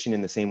been fishing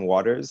in the same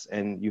waters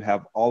and you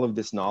have all of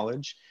this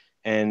knowledge,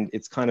 and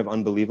it's kind of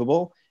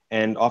unbelievable.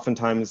 And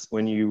oftentimes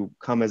when you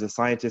come as a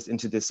scientist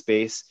into this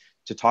space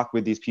to talk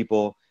with these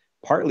people,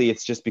 partly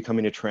it's just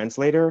becoming a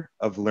translator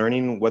of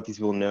learning what these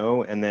people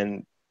know and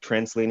then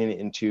translating it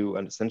into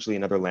essentially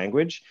another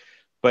language.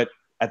 But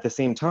at the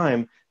same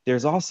time,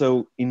 there's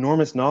also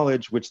enormous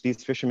knowledge which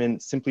these fishermen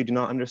simply do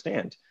not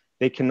understand.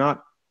 They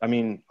cannot, I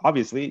mean,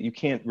 obviously you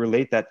can't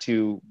relate that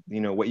to,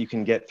 you know, what you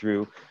can get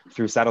through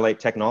satellite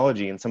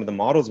technology and some of the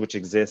models which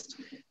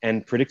exist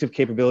and predictive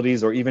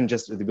capabilities, or even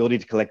just the ability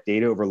to collect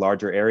data over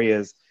larger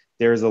areas.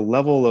 There's a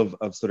level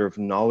of sort of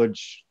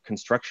knowledge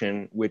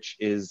construction which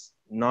is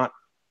not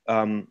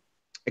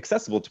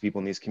accessible to people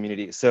in these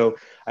communities. So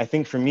I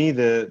think for me,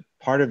 the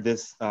part of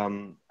this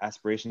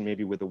aspiration,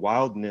 maybe with the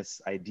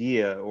wildness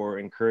idea or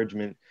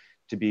encouragement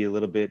to be a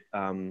little bit,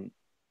 I mean,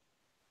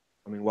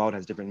 wild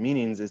has different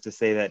meanings, is to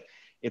say that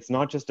it's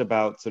not just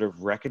about sort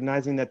of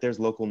recognizing that there's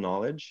local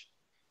knowledge.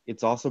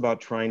 It's also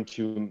about trying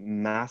to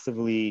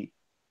massively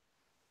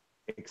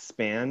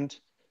expand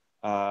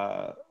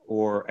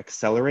or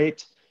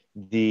accelerate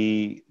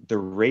the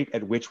rate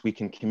at which we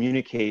can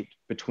communicate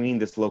between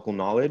this local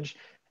knowledge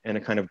and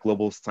a kind of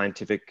global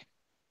scientific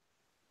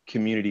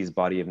community's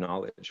body of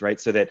knowledge,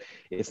 right? So that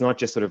it's not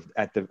just sort of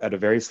at a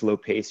very slow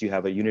pace, you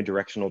have a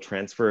unidirectional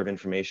transfer of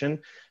information,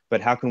 but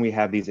how can we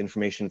have these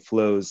information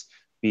flows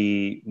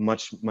be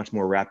much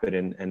more rapid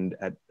and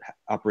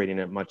operating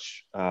at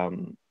much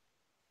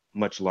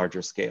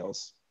larger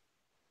scales?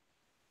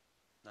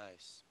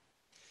 Nice.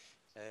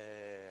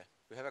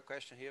 We have a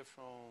question here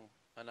from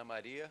Ana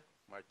Maria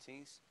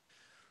Martins,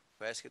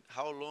 who asked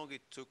how long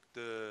it took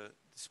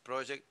this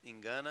project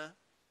in Ghana,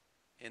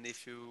 and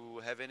if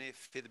you have any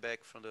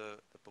feedback from the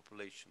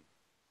population.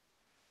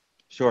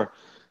 Sure.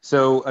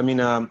 So, I mean,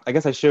 I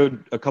guess I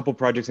showed a couple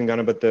projects in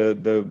Ghana, but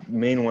the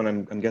main one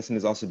I'm guessing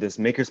is also this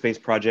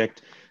Makerspace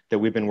project that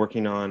we've been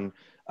working on.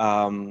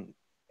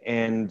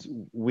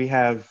 And we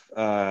have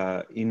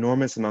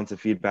enormous amounts of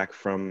feedback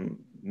from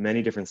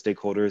many different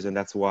stakeholders, and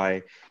that's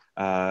why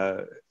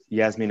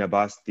Yasmin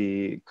Abbas,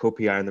 the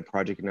co-PI on the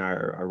project, and I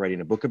are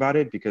writing a book about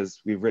it,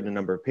 because we've written a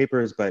number of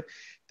papers, but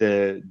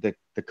the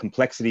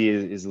complexity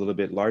is a little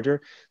bit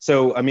larger.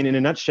 So, I mean, in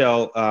a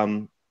nutshell,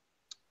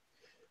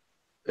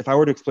 if I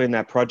were to explain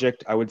that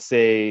project, I would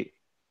say,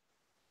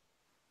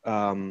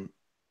 sorry,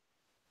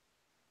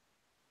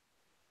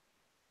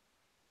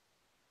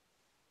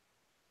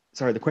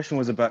 the question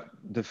was about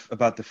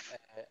the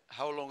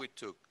how long it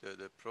took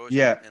the project,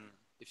 yeah, and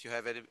if you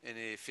have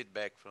any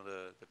feedback from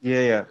the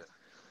yeah.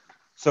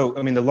 So,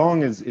 I mean, the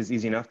long is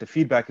easy enough. The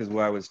feedback is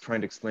what I was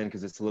trying to explain,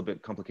 because it's a little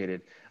bit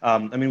complicated. I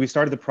mean, we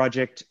started the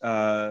project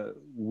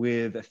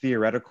with a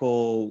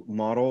theoretical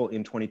model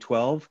in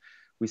 2012.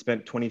 We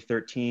spent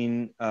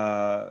 2013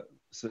 so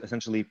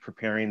essentially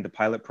preparing the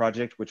pilot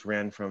project, which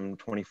ran from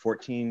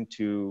 2014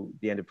 to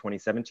the end of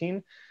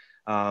 2017.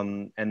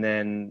 And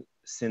then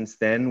since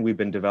then, we've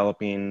been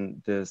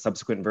developing the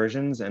subsequent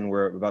versions, and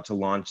we're about to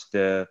launch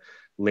the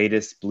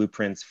latest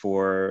blueprints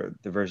for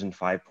the version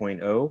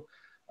 5.0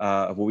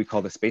 of what we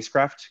call the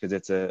spacecraft, because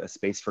it's a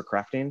space for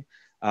crafting.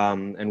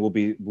 And we'll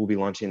be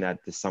launching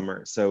that this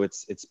summer. So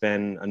it's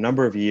been a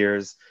number of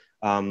years.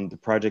 The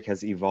project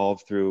has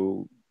evolved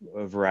through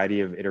a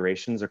variety of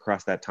iterations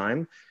across that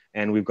time,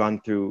 and we've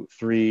gone through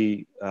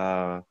three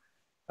to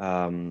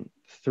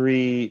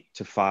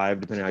five,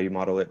 depending on how you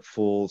model it,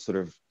 full sort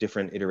of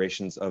different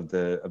iterations of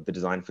the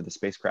design for the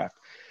spacecraft.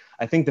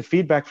 I think the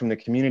feedback from the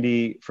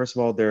community, first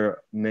of all,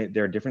 there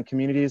are different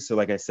communities. So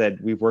like I said,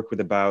 we've worked with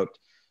about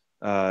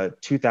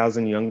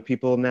 2,000 young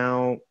people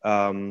now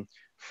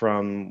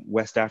from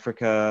West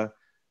Africa,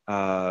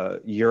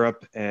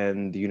 Europe,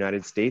 and the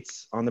United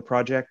States on the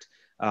project.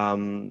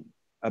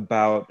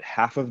 About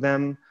half of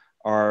them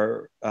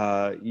are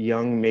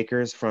young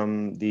makers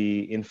from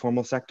the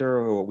informal sector,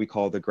 or what we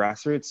call the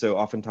grassroots. So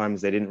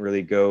oftentimes they didn't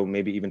really go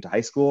maybe even to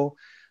high school.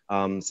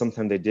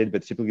 Sometimes they did,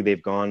 but typically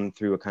they've gone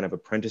through a kind of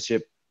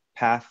apprenticeship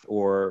path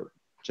or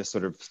just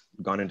sort of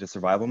gone into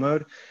survival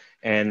mode.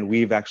 And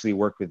we've actually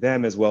worked with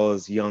them, as well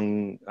as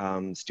young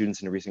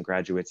students and recent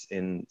graduates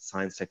in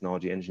science,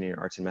 technology, engineering,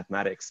 arts, and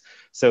mathematics.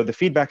 So the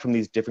feedback from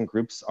these different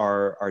groups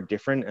are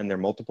different, and they're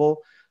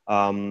multiple.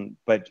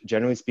 But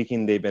generally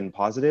speaking, they've been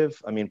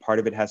positive. I mean, part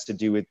of it has to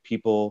do with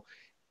people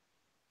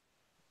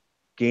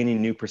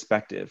gaining new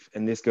perspective.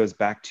 And this goes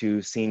back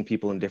to seeing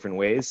people in different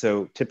ways.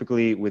 So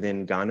typically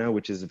within Ghana,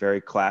 which is a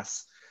very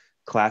class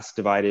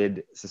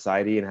divided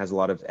society and has a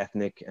lot of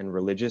ethnic and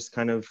religious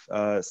kind of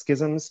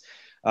schisms,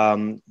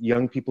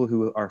 young people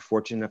who are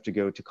fortunate enough to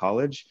go to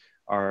college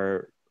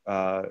are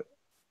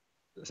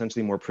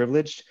essentially more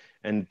privileged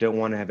and don't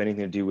want to have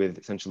anything to do with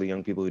essentially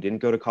young people who didn't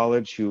go to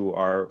college, who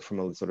are from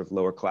a sort of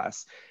lower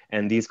class.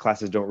 And these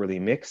classes don't really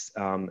mix,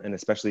 and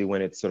especially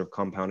when it's sort of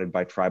compounded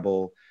by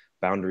tribal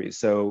boundaries.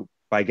 So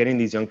by getting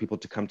these young people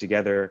to come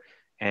together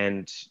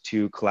and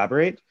to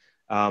collaborate,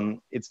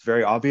 it's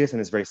very obvious and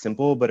it's very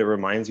simple, but it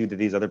reminds you that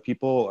these other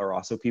people are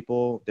also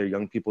people. They're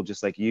young people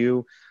just like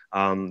you.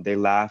 They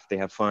laugh, they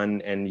have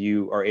fun, and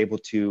you are able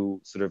to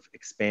sort of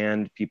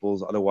expand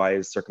people's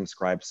otherwise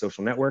circumscribed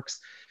social networks.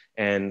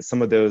 And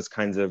some of those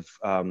kinds of,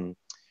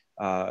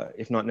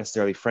 if not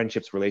necessarily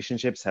friendships,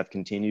 relationships have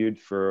continued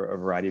for a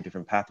variety of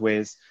different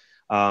pathways.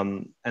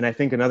 And I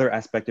think another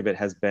aspect of it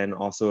has been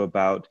also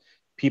about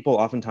people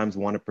oftentimes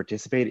want to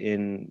participate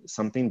in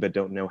something but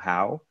don't know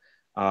how.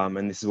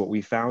 And this is what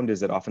we found,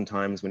 is that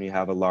oftentimes when you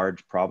have a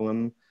large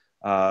problem,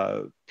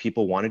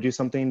 people want to do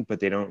something,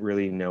 but they don't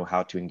really know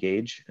how to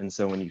engage. And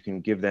so when you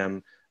can give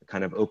them a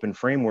kind of open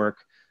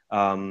framework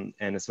and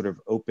a sort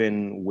of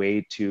open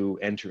way to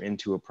enter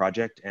into a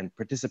project and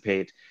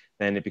participate,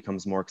 then it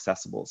becomes more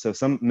accessible. So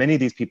many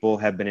of these people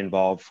have been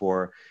involved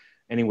for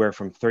anywhere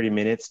from 30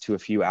 minutes to a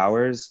few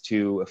hours,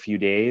 to a few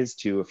days,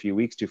 to a few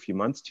weeks, to a few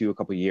months, to a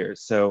couple of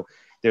years. So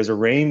there's a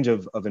range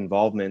of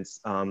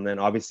involvements, and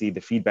obviously the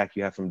feedback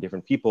you have from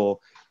different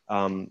people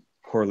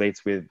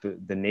correlates with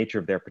the nature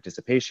of their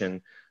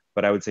participation.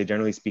 But I would say,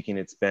 generally speaking,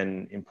 it's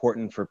been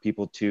important for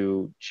people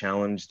to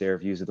challenge their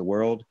views of the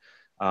world,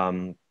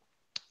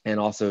 and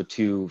also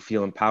to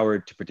feel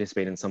empowered to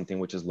participate in something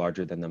which is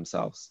larger than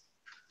themselves.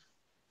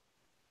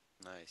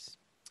 Nice.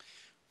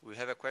 We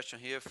have a question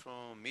here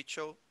from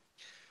Mitchell.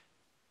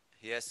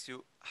 He asks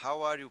you,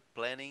 how are you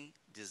planning,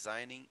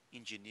 designing,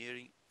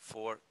 engineering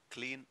for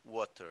clean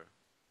water?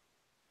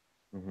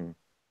 Mm-hmm.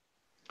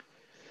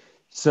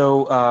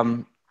 So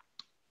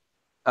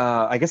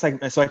I guess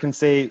I can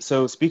say,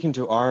 so speaking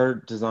to our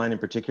design in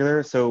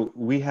particular, so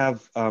we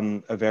have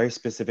a very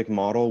specific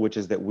model, which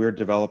is that we're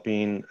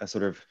developing a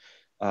sort of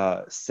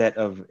set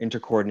of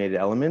intercoordinated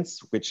elements,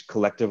 which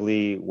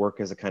collectively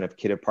work as a kind of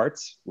kit of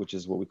parts, which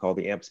is what we call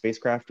the AMP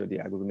spacecraft, or the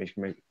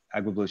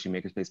Agbogbloshie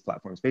Makerspace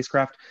Platform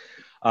spacecraft.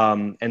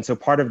 And so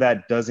part of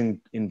that does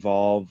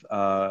involve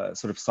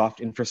sort of soft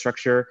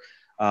infrastructure.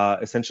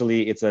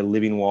 Essentially, it's a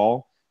living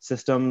wall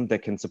system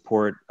that can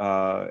support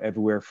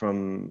everywhere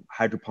from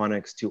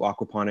hydroponics to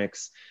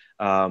aquaponics,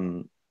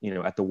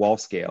 at the wall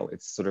scale.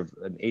 It's sort of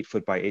an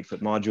 8-foot by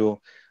 8-foot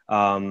module,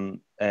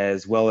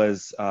 as well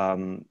as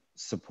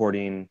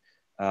supporting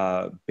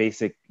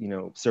basic,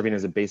 serving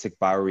as a basic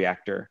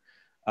bioreactor.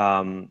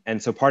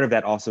 And so part of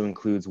that also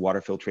includes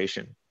water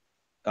filtration.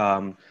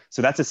 So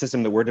that's a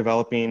system that we're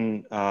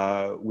developing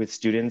with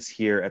students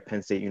here at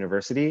Penn State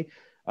University.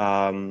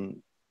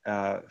 Through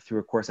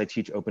a course I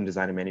teach, open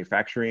design and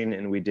manufacturing,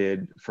 and we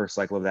did first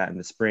cycle of that in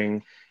the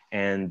spring.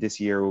 And this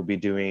year we'll be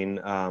doing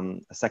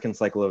a second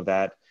cycle of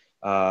that,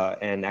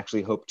 and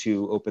actually hope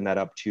to open that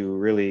up to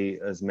really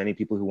as many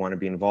people who want to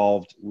be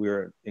involved.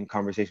 We're in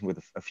conversation with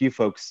a few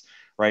folks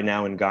right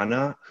now in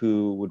Ghana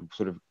who would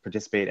sort of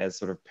participate as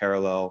sort of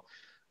parallel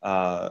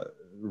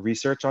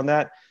research on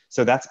that.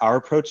 So that's our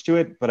approach to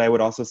it. But I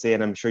would also say,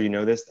 and I'm sure you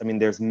know this, I mean,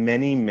 there's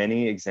many,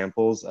 many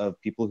examples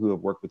of people who have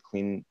worked with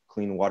clean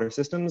water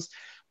systems.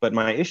 But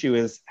my issue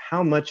is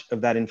how much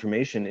of that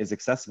information is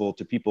accessible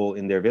to people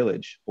in their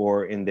village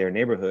or in their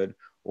neighborhood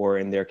or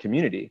in their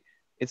community.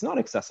 It's not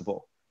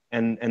accessible.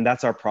 And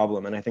that's our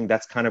problem. And I think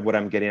that's kind of what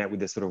I'm getting at with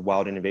this sort of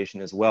wild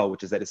innovation as well,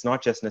 which is that it's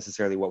not just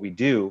necessarily what we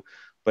do,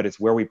 but it's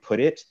where we put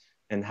it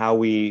and how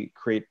we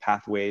create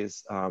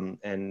pathways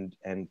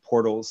and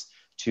portals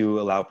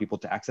to allow people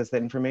to access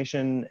that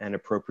information and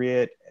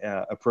appropriate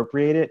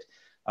it,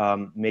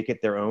 make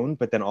it their own,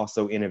 but then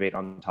also innovate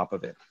on top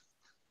of it.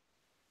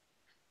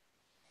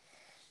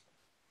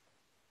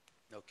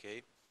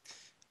 Okay.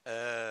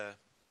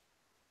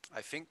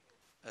 I think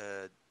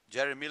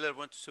Jerry Miller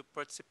wants to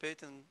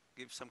participate and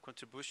give some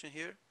contribution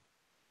here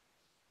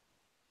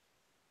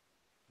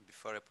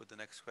before I put the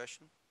next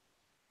question.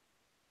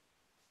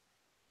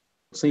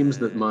 It seems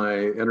that my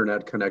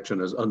internet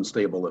connection is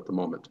unstable at the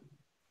moment.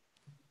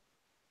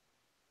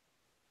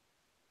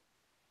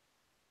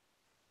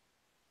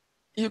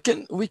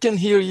 We can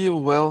hear you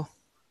well.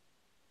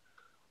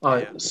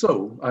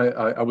 So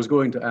I was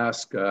going to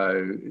ask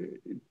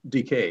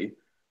DK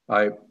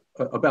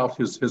about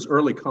his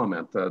early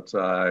comment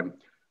that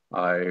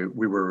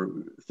we were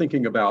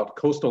thinking about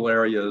coastal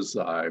areas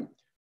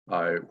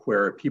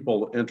where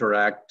people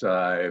interact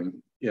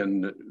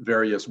in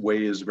various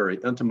ways very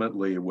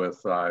intimately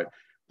with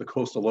the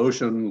coastal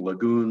ocean,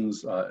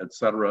 lagoons, et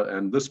cetera.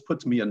 And this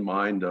puts me in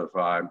mind of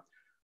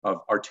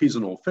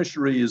artisanal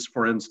fisheries,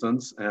 for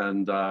instance,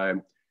 and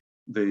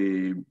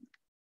the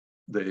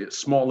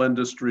small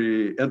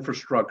industry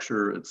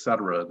infrastructure, et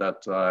cetera,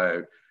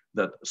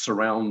 that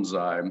surrounds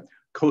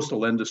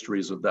coastal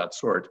industries of that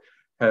sort.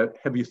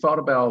 Have you thought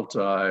about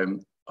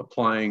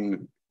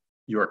applying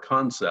your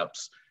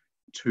concepts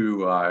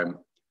to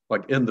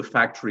like in the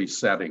factory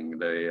setting?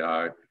 They,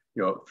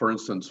 for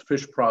instance,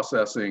 fish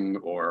processing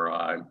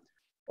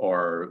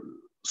or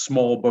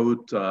small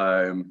boat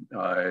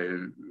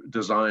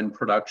design,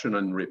 production,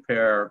 and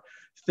repair,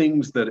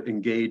 things that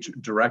engage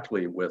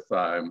directly with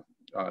the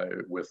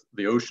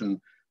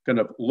ocean, kind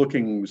of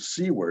looking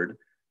seaward,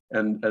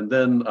 and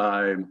then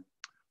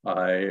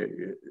I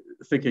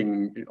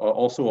thinking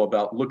also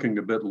about looking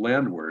a bit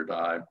landward,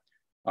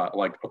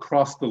 like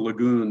across the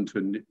lagoon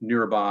to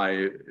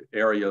nearby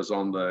areas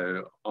on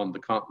the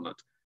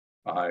continent.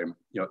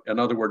 In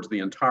other words, the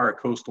entire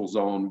coastal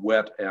zone,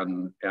 wet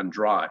and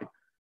dry,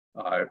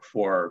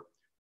 for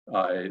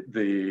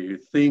the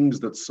things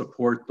that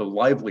support the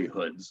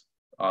livelihoods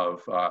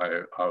of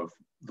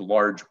the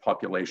large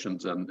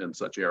populations in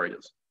such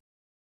areas.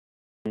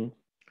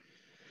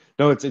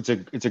 No, it's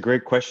a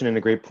great question and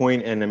a great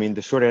point. And I mean,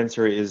 the short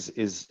answer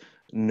is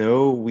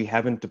no, we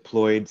haven't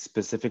deployed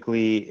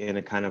specifically in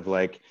a kind of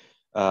like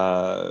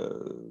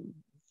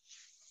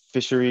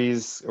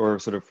fisheries or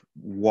sort of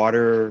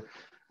water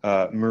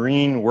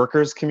marine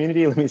workers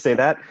community. Let me say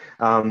that,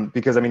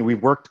 because I mean,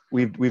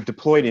 we've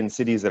deployed in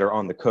cities that are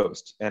on the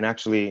coast, and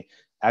actually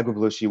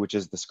Agbogbloshie, which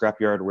is the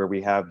scrapyard where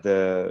we have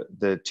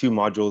the two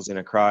modules in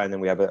Accra, and then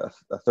we have a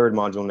third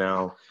module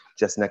now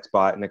just next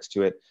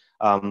to it.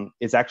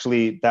 It's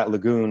actually, that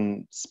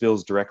lagoon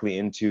spills directly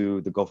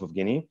into the Gulf of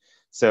Guinea.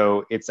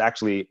 So it's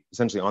actually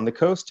essentially on the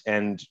coast,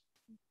 and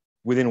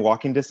within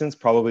walking distance,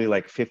 probably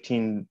like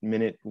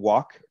 15-minute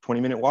walk,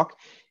 20-minute walk,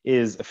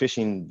 is a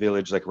fishing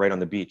village like right on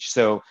the beach.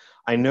 So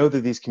I know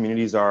that these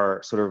communities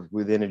are sort of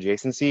within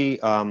adjacency.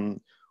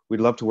 We'd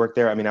love to work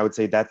there. I mean, I would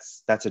say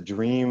that's a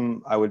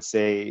dream. I would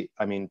say,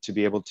 I mean, to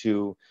be able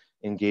to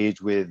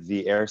engage with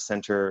the Air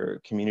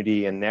Center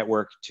community and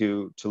network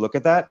to look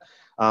at that.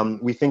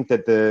 We think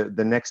that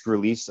the next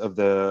release of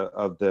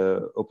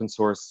the open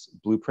source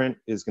blueprint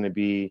is going to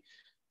be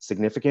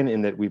significant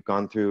in that we've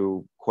gone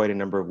through quite a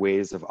number of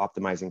ways of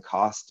optimizing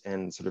cost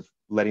and sort of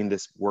letting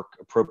this work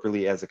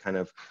appropriately as a kind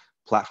of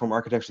platform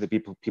architecture that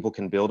people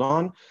can build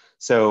on.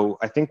 So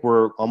I think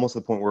we're almost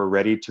at the point where we're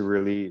ready to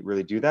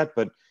really do that.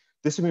 But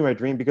this would be my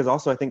dream, because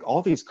also I think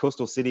all these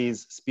coastal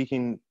cities,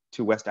 speaking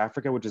to West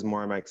Africa, which is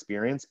more of my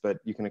experience, but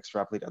you can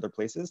extrapolate to other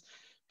places,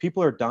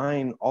 people are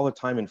dying all the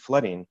time in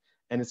flooding.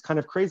 And it's kind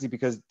of crazy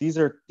because these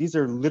are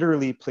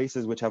literally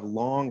places which have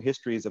long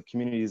histories of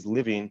communities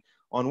living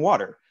on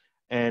water,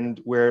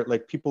 and where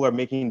like people are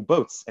making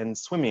boats and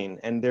swimming,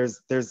 and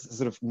there's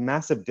sort of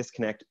massive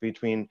disconnect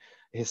between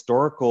a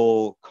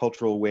historical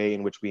cultural way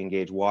in which we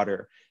engage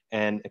water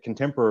and a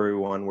contemporary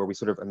one where we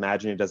sort of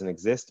imagine it doesn't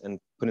exist and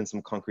put in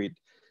some concrete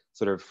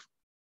sort of,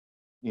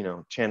 you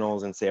know,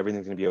 channels and say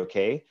everything's going to be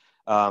okay.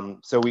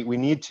 So we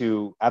need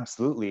to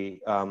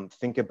absolutely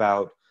think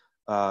about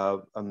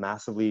a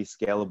massively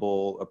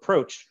scalable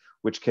approach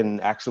which can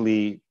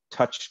actually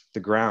touch the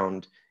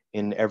ground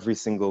in every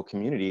single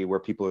community where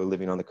people are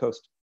living on the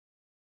coast.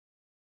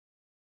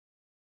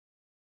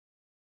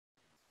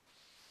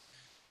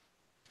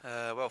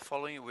 Well,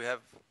 following, we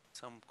have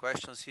some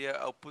questions here.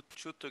 I'll put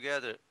two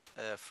together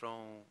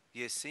from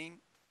Yesin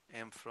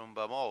and from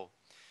Bamol.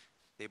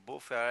 They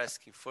both are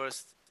asking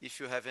first if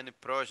you have any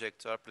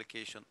project or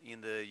application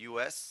in the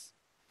US,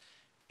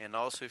 and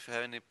also if you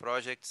have any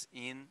projects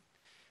in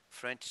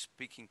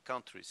French-speaking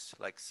countries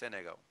like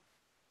Senegal.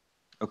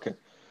 Okay.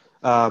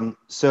 I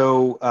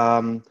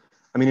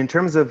mean, in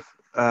terms of,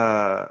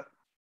 I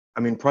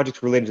mean,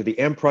 projects related to the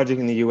AMP project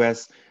in the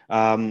US,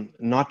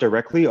 not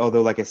directly,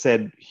 although like I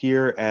said,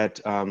 here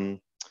at Penn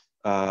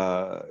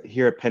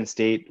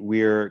State,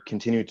 we're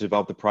continuing to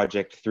develop the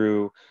project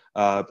through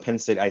Penn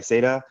State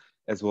AESEDA,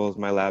 as well as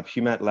my lab,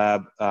 HUMAT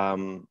Lab,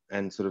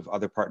 and sort of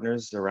other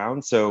partners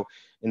around. So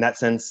in that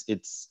sense,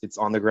 it's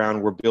on the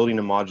ground. We're building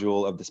a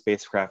module of the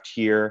spacecraft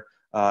here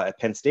at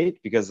Penn State,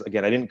 because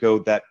again, I didn't go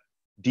that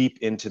deep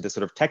into the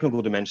sort of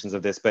technical dimensions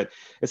of this, but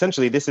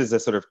essentially this is a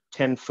sort of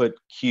 10-foot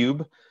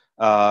cube,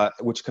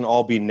 which can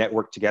all be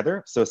networked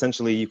together. So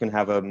essentially you can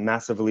have a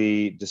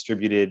massively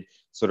distributed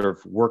sort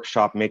of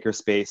workshop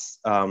makerspace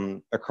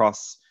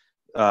across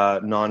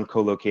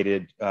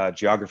non-co-located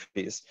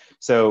geographies.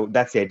 So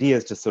that's the idea,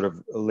 is to sort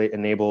of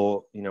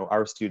enable, you know,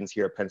 our students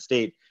here at Penn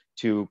State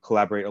to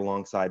collaborate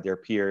alongside their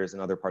peers in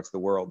other parts of the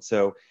world.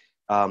 So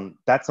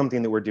that's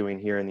something that we're doing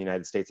here in the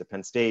United States at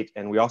Penn State.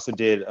 And we also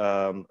did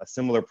a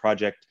similar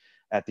project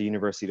at the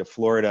University of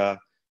Florida.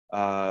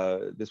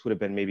 This would have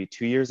been maybe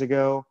 2 years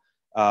ago.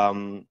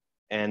 And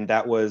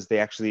that was, they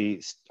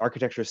actually,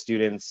 architecture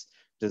students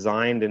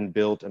designed and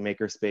built a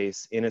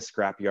makerspace in a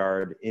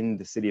scrapyard in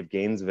the city of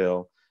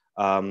Gainesville,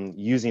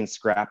 using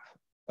scrap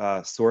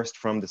sourced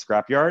from the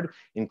scrapyard,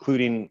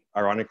 including,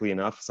 ironically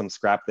enough, some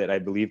scrap that I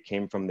believe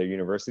came from their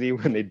university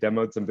when they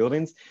demoed some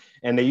buildings.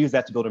 And they used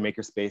that to build a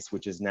makerspace,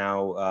 which is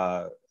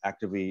now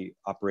actively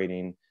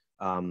operating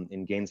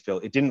in Gainesville.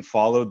 It didn't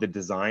follow the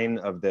design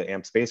of the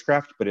AMP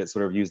spacecraft, but it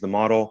sort of used the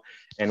model.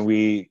 And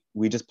we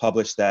just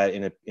published that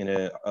in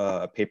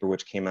a paper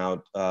which came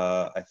out,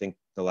 I think,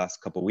 the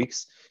last couple of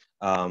weeks,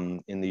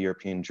 in the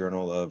European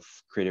Journal of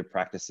Creative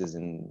Practices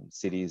in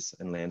Cities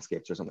and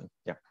Landscapes or something.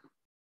 Yeah.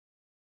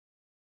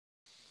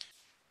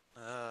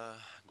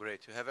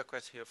 Great. We have a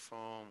question here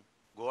from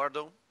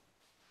Gordon.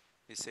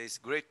 He says,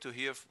 great to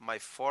hear my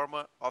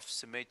former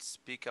office mate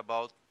speak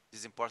about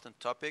this important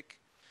topic.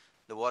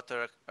 The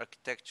water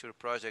architecture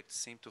project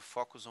seems to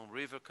focus on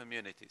river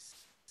communities.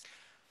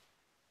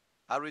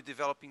 Are we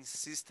developing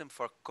system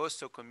for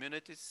coastal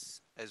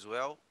communities as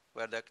well,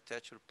 where the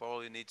architecture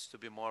probably needs to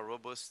be more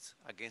robust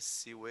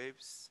against sea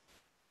waves?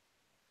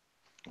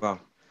 Wow.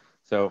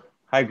 So,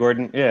 hi,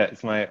 Gordon. Yeah,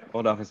 it's my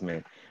old office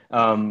mate.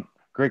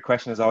 Great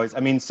question as always.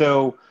 I mean,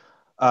 so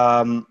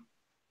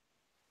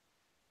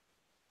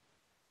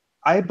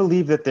I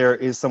believe that there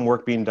is some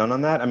work being done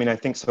on that. I mean, I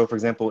think so, for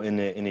example, in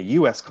a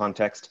US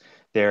context,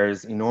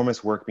 there's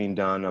enormous work being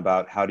done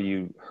about how do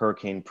you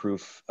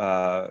hurricane-proof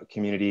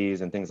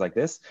communities and things like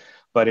this.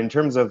 But in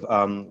terms of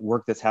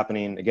work that's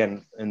happening,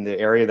 again, in the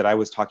area that I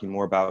was talking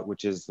more about,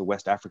 which is the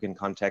West African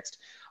context,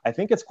 I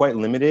think it's quite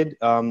limited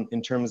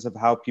in terms of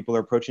how people are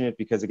approaching it,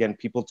 because again,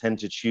 people tend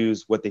to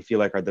choose what they feel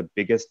like are the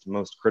biggest,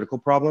 most critical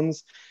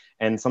problems.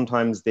 And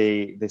sometimes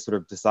they sort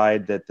of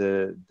decide that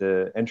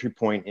the entry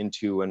point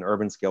into an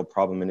urban scale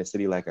problem in a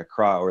city like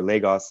Accra or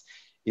Lagos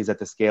is at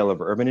the scale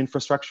of urban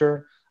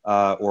infrastructure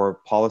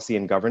or policy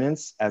and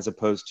governance, as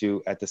opposed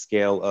to at the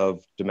scale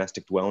of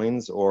domestic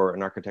dwellings or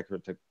an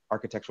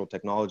architectural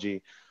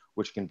technology,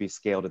 which can be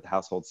scaled at the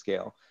household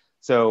scale.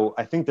 So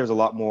I think there's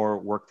a lot more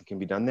work that can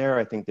be done there.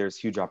 I think there's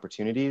huge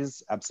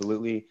opportunities,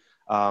 absolutely.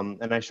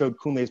 And I showed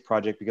Koumbi's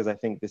project because I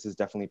think this is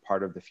definitely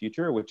part of the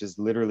future, which is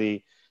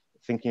literally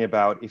thinking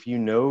about, if you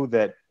know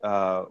that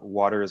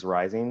water is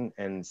rising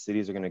and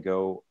cities are going to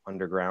go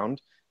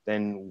underground,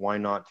 then why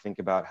not think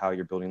about how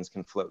your buildings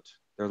can float?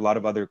 There are a lot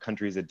of other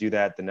countries that do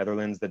that, the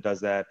Netherlands that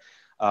does that.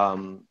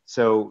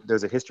 So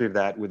there's a history of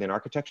that within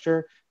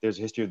architecture. There's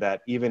a history of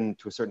that even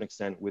to a certain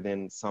extent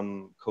within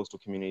some coastal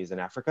communities in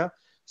Africa.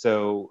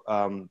 So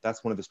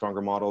that's one of the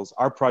stronger models.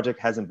 Our project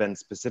hasn't been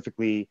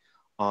specifically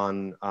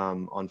on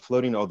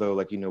floating, although,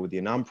 like, you know, with the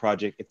Anam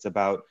project, it's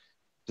about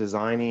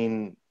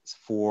designing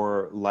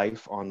for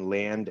life on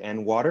land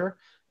and water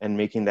and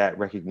making that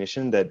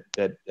recognition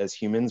that as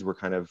humans we're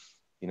kind of,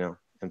 you know,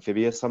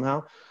 amphibious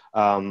somehow.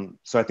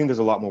 So I think there's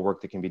a lot more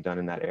work that can be done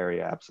in that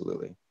area,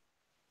 absolutely.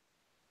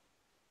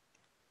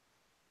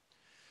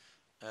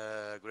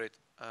 Great.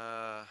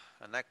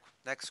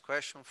 Next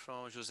question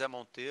from José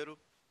Monteiro.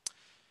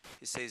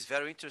 He says,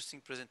 very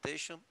interesting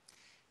presentation.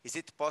 Is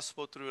it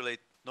possible to relate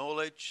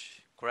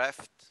knowledge,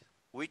 craft,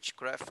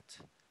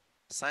 witchcraft,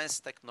 science,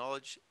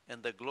 technology,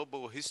 and the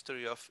global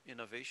history of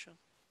innovation?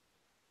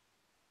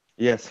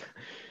 Yes.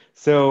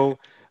 So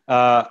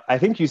I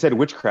think you said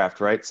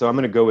witchcraft, right? So I'm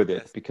going to go with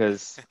it, Yes.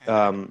 because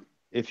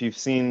if you've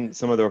seen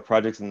some of the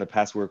projects in the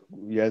past work,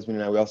 Yasmin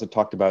and I, we also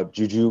talked about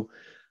juju,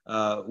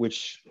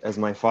 which, as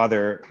my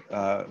father,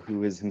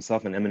 who is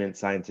himself an eminent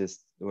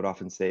scientist, would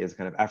often say is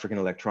kind of African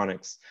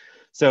electronics.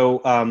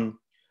 So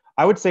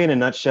I would say in a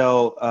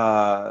nutshell,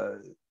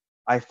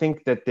 I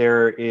think that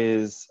there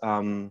is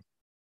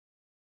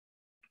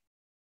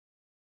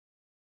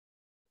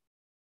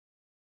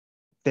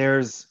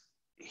there's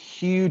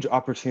huge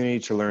opportunity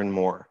to learn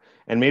more.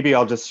 And maybe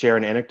I'll just share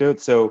an anecdote.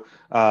 So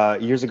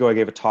years ago, I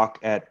gave a talk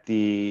at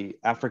the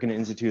African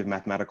Institute of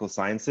Mathematical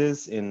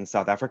Sciences in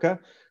South Africa,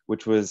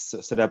 which was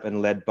set up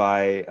and led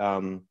by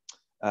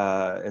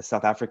a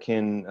South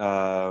African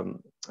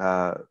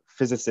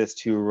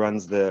physicist who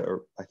runs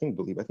I think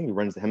he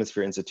runs the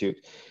Hemisphere Institute.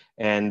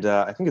 And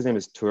I think his name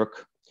is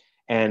Turk,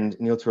 and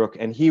Neil Turk.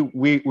 And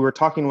we were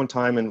talking one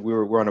time, and we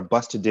were on a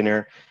bus to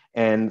dinner,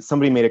 and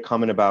somebody made a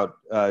comment about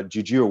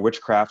juju or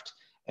witchcraft,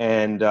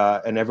 and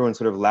everyone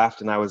sort of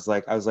laughed, and I was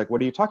like,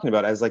 what are you talking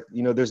about? I was like,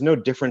 you know, there's no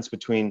difference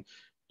between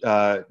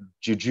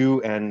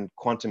juju and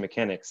quantum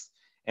mechanics.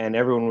 And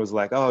everyone was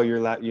like, oh,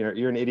 you're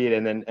an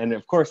idiot. And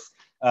of course,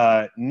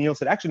 Neil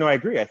said, actually, no, I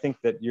agree. I think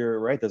that you're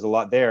right. There's a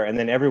lot there. And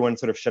then everyone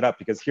sort of shut up,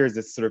 because here's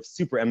this sort of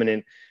super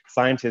eminent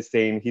scientist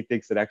saying he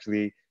thinks that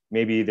actually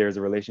maybe there's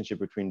a relationship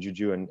between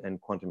juju and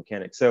quantum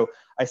mechanics. So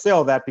I say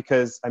all that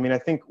because, I mean, I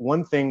think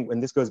one thing,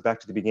 and this goes back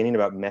to the beginning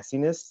about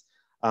messiness,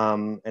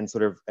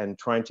 and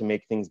trying to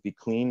make things be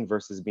clean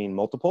versus being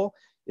multiple,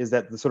 is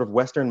that the sort of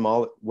Western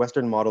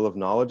model of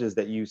knowledge is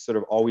that you sort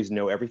of always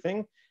know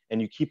everything,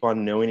 and you keep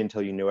on knowing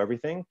until you know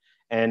everything.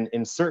 And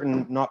in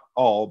certain, not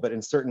all, but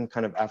in certain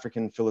kind of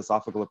African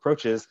philosophical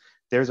approaches,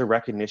 there's a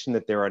recognition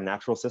that there are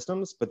natural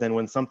systems, but then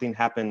when something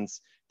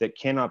happens that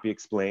cannot be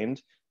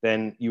explained,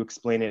 then you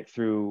explain it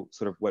through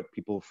sort of what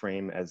people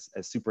frame as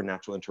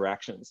supernatural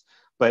interactions.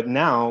 But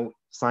now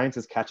science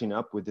is catching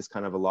up with this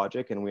kind of a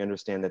logic, and we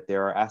understand that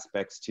there are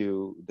aspects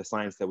to the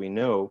science that we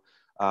know,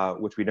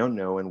 which we don't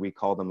know, and we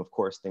call them, of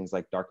course, things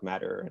like dark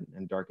matter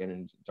and dark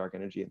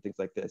energy and things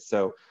like this.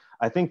 So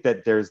I think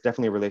that there's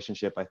definitely a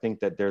relationship. I think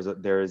that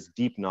there is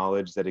deep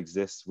knowledge that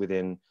exists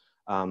within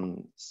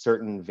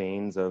certain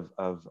veins of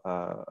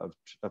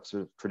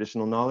sort of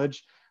traditional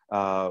knowledge,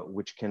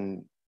 which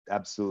can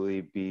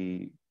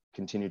absolutely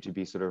continue to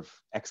be sort of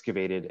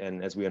excavated,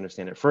 and as we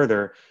understand it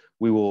further,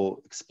 we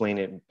will explain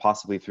it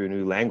possibly through a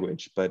new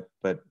language, but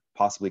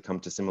possibly come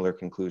to similar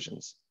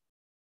conclusions.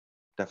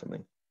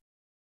 Definitely.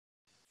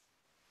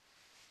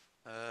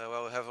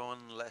 Well, we have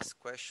one last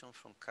question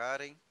from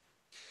Karen.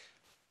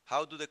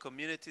 how do the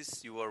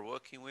communities you are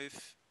working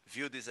with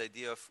view this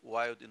idea of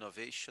wild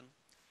innovation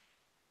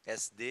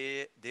as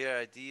their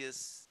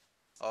ideas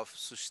of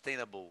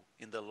sustainable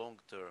in the long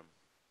term?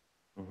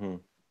 Mm-hmm.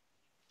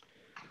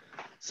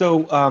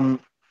 So,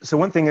 so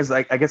one thing is,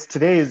 I guess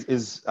today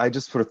is I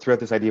just sort of threw out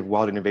this idea of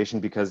wild innovation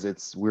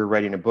because we're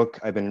writing a book.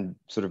 I've been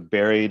sort of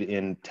buried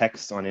in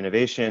texts on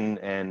innovation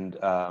and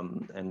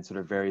sort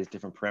of various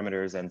different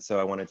parameters, and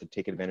so I wanted to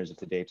take advantage of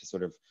today to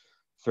sort of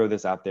throw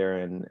this out there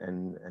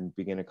and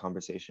begin a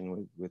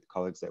conversation with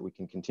colleagues that we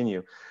can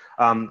continue.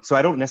 So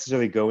I don't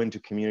necessarily go into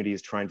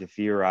communities trying to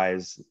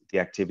theorize the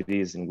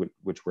activities in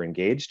which we're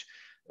engaged.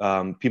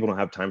 People don't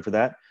have time for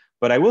that.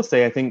 But I will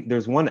say, I think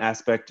there's one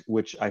aspect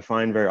which I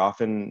find very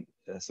often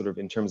sort of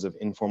in terms of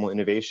informal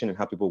innovation and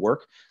how people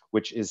work,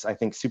 which is, I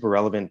think, super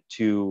relevant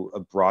to a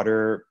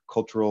broader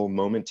cultural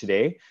moment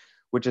today,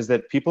 which is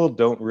that people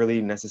don't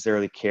really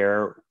necessarily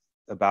care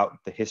about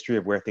the history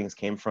of where things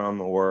came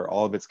from or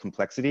all of its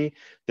complexity.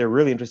 They're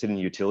really interested in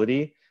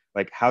utility.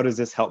 Like, how does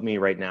this help me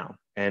right now?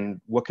 And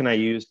what can I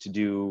use to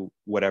do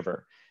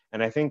whatever?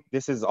 And I think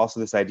this is also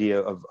this idea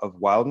of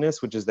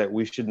wildness, which is that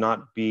we should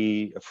not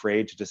be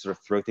afraid to just sort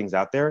of throw things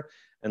out there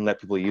and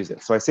let people use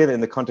it. So I say that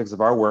in the context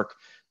of our work,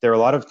 there are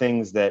a lot of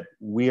things that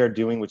we are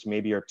doing which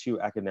maybe are too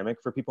academic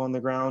for people on the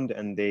ground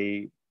and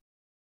they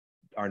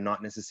are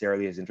not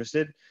necessarily as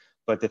interested.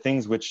 But the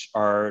things which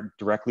are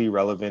directly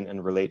relevant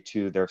and relate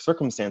to their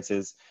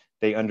circumstances,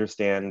 they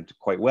understand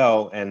quite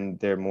well and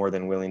they're more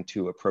than willing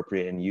to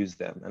appropriate and use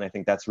them. And I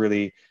think that's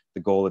really the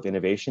goal of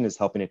innovation, is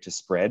helping it to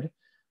spread.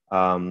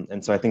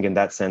 And so I think in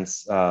that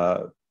sense,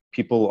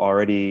 people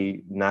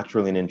already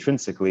naturally and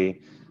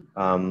intrinsically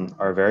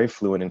are very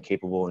fluent and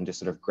capable in just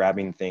sort of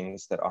grabbing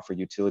things that offer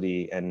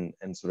utility and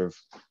sort of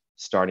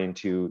starting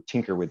to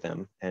tinker with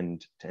them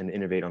and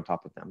innovate on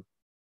top of them.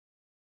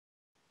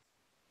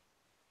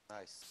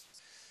 Nice.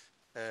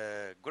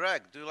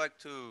 Greg, do you like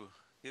to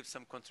give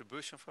some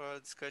contribution for our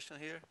discussion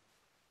here?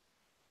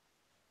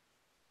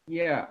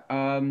 Yeah,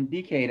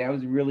 DK, that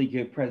was a really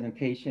good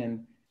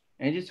presentation.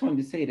 And I just wanted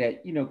to say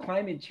that, you know,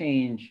 climate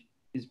change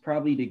is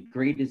probably the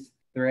greatest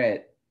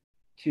threat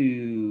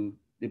to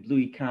the blue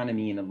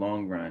economy in the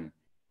long run,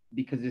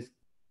 because it's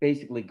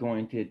basically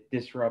going to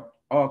disrupt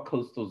all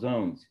coastal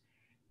zones.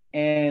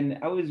 And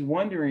I was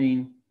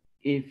wondering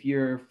if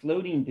your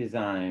floating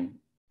design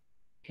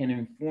can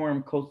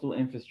inform coastal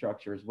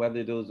infrastructures,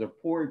 whether those are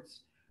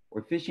ports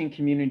or fishing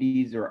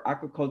communities or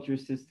aquaculture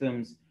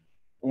systems,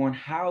 on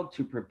how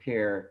to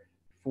prepare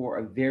for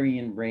a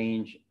varying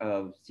range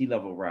of sea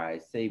level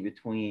rise, say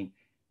between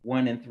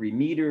 1 and 3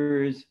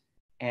 meters.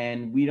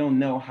 And we don't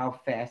know how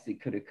fast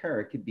it could occur.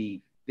 It could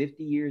be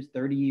 50 years,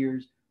 30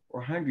 years,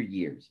 or 100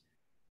 years.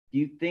 Do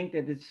you think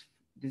that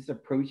this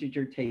approach that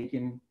you're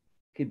taking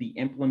could be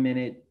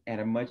implemented at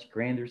a much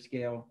grander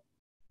scale?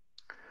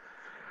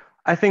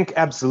 I think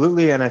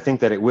absolutely, and I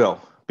think that it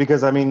will,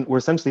 because I mean, we're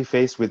essentially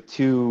faced with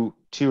two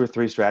or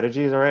three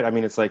strategies, all right? I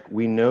mean, it's like,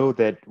 we know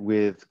that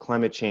with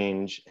climate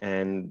change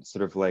and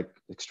sort of like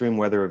extreme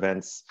weather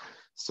events,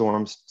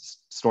 storm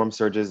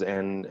surges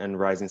and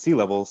rising sea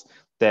levels,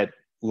 that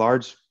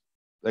lots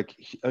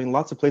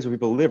of places where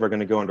people live are going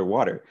to go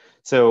underwater.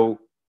 So,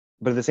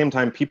 but at the same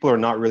time, people are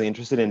not really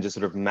interested in just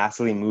sort of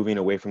massively moving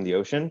away from the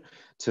ocean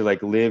to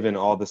like live in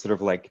all the sort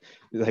of like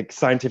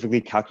scientifically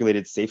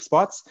calculated safe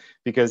spots,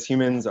 because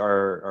humans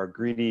are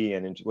greedy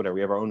and whatever,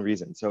 we have our own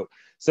reasons.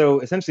 So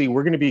essentially,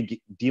 we're going to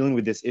be dealing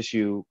with this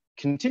issue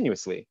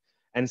continuously.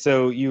 And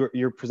so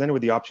you're presented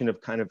with the option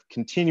of kind of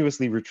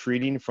continuously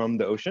retreating from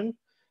the ocean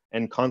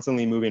and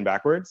constantly moving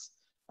backwards.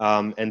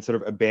 And sort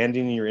of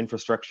abandoning your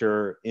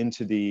infrastructure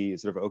into the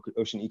sort of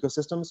ocean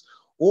ecosystems,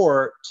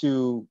 or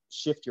to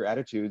shift your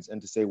attitudes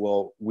and to say,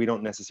 well, we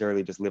don't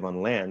necessarily just live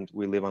on land,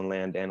 we live on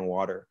land and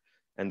water.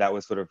 And that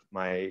was sort of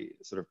my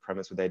sort of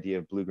premise with the idea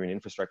of blue-green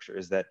infrastructure,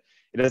 is that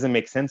it doesn't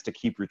make sense to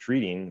keep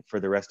retreating for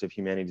the rest of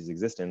humanity's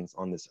existence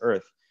on this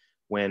earth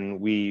when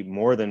we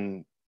more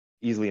than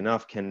easily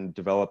enough can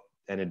develop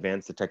and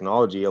advance the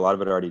technology, a lot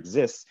of it already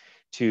exists,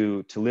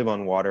 to live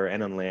on water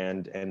and on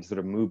land and sort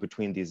of move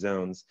between these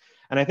zones.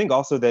 And I think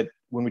also that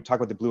when we talk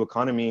about the blue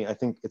economy, I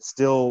think it's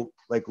still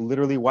like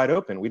literally wide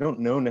open. We don't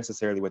know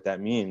necessarily what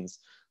that means.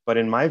 But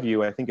in my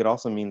view, I think it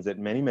also means that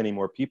many, many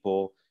more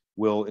people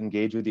will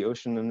engage with the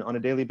ocean on a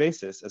daily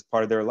basis as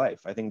part of their life.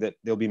 I think that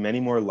there'll be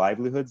many more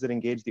livelihoods that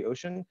engage the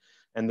ocean,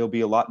 and there'll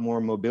be a lot more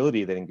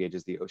mobility that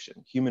engages the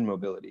ocean, human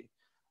mobility.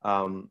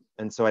 And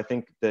so I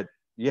think that,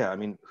 yeah, I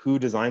mean, who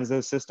designs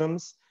those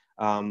systems?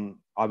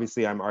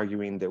 Obviously, I'm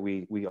arguing that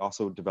we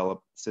also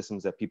develop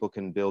systems that people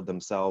can build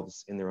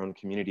themselves in their own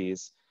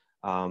communities,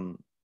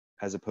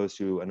 as opposed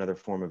to another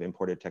form of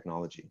imported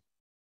technology.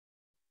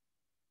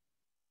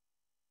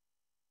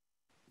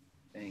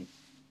 Thanks.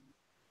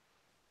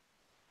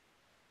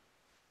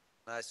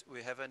 Nice.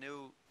 We have a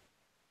new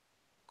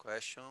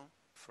question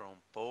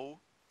from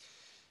Paul.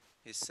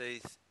 He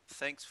says,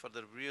 thanks for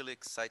the really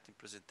exciting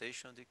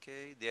presentation,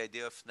 DK. The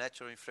idea of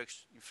natural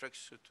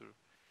infrastructure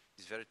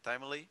is very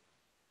timely.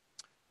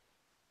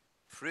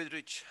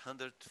 Friedrich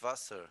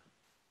Hundertwasser,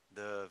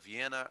 the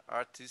Vienna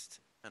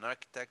artist, an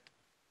architect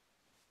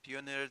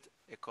pioneered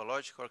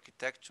ecological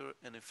architecture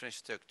and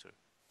infrastructure.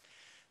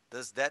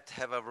 Does that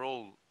have a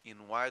role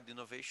in wild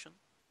innovation?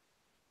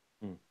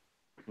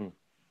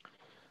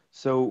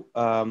 So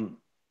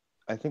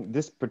I think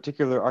this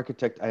particular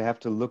architect, I have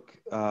to look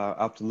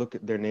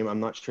at their name. I'm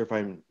not sure if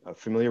I'm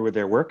familiar with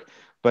their work,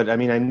 but I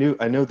mean, I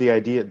know the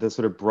idea, the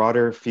sort of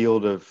broader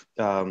field of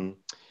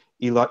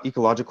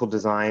ecological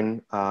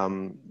design.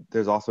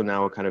 There's also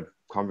now a kind of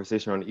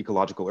conversation on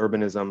ecological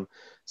urbanism.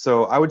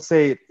 So I would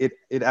say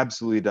it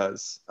absolutely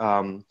does.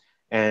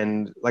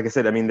 And like I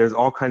said, I mean, there's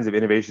all kinds of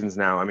innovations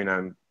now. I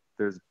mean,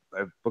 there's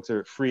books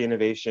are free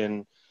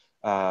innovation,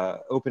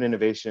 open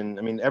innovation.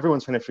 I mean,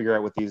 everyone's trying to figure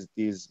out what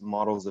these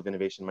models of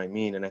innovation might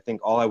mean. And I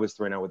think all I was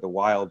throwing out with the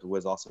wild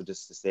was also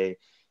just to say,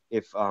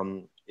 if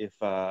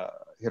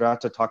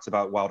Hirata talks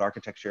about wild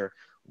architecture,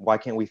 why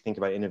can't we think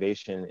about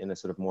innovation in a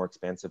sort of more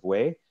expansive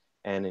way,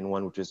 and in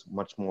one which is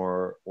much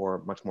more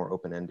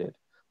open-ended?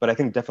 But I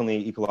think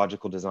definitely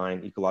ecological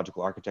design,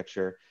 ecological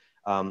architecture,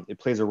 it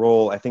plays a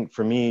role. I think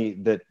for me,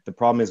 that the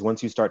problem is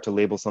once you start to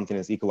label something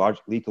as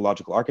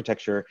ecological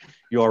architecture,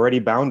 you're already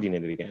bounding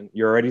it again.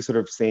 You're already sort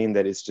of saying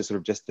that it's just sort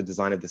of just the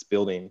design of this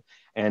building.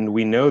 And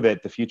we know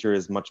that the future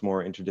is much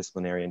more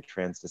interdisciplinary and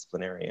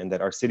transdisciplinary, and that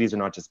our cities are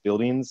not just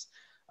buildings,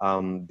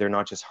 they're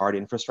not just hard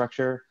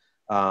infrastructure.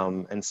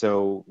 And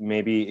so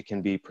maybe it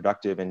can be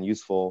productive and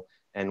useful,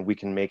 and we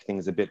can make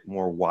things a bit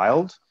more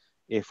wild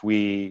if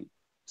we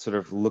sort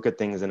of look at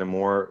things in a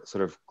more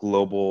sort of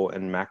global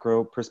and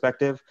macro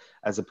perspective,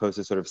 as opposed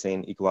to sort of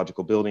saying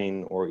ecological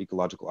building or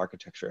ecological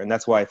architecture. And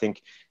that's why I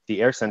think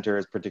the Air Center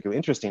is particularly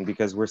interesting,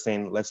 because we're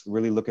saying, let's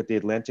really look at the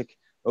Atlantic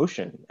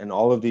Ocean and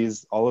all of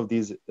these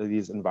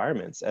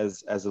environments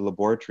as a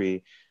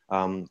laboratory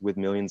with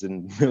millions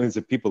and millions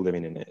of people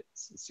living in it.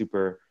 It's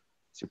super,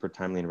 super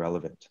timely and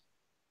relevant.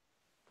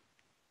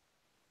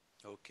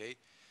 Okay.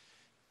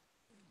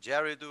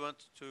 Jerry, do you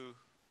want to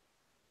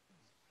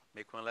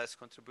make one last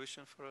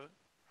contribution for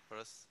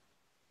us?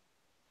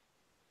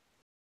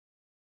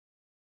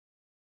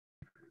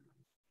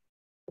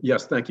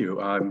 Yes, thank you.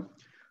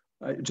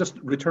 Just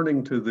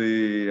returning to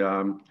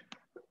the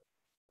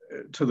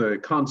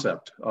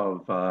concept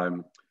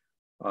of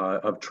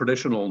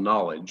traditional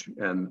knowledge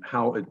and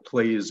how it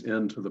plays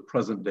into the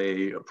present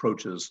day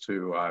approaches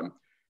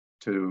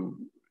to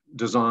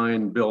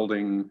design,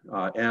 building,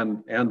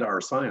 and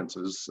our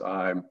sciences.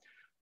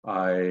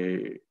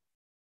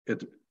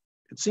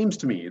 It seems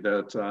to me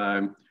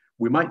that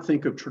we might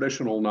think of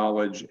traditional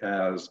knowledge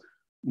as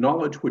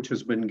knowledge which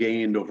has been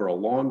gained over a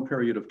long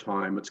period of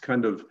time. It's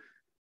kind of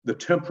the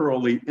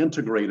temporally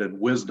integrated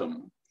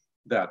wisdom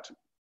that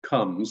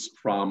comes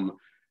from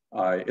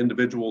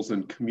individuals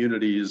and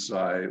communities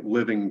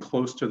living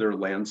close to their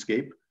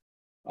landscape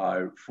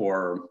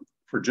for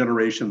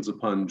generations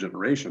upon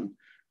generation.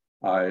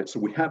 So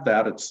we have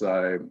that.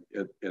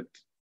 It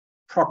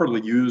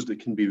properly used, it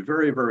can be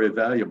very, very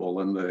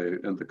valuable in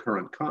the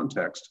current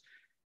context.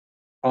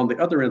 On the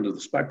other end of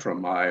the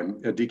spectrum,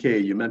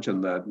 DK, you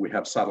mentioned that we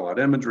have satellite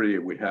imagery,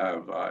 we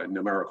have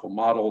numerical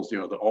models,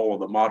 all of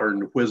the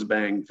modern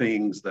whiz-bang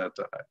things that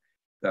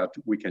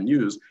we can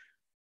use.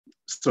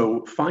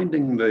 So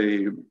finding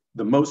the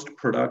most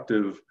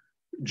productive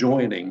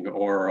joining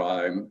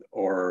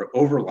or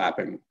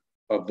overlapping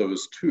of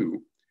those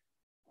two,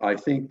 I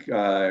think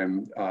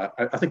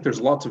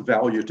there's lots of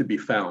value to be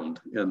found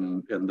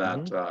in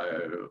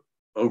that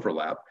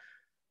overlap.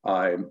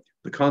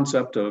 The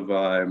concept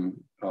of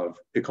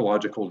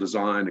ecological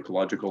design,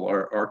 ecological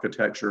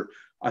architecture,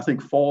 I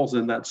think falls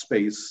in that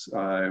space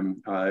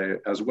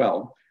as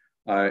well.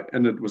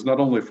 And it was not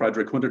only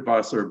Friedrich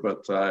Hundertwasser,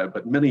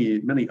 but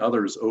many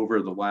others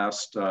over the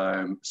last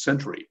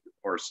century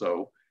or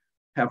so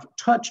have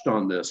touched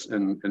on this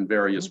in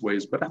various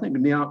ways. But I think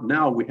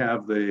now we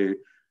have the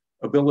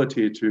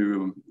ability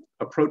to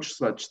approach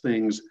such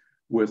things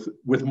with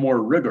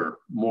more rigor,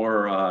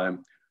 more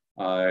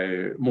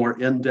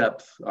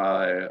in-depth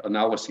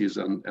analyses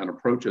and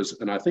approaches.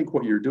 And I think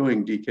what you're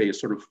doing, DK,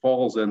 sort of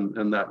falls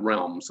in that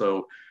realm.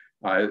 So,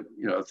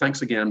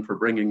 thanks again for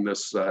bringing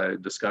this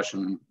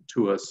discussion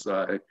to us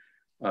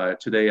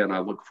today, and I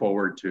look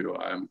forward to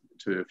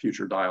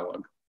future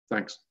dialogue.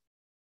 Thanks.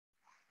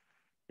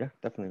 Yeah,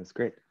 definitely, it was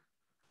great.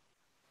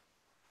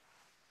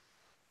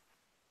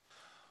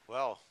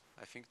 Well,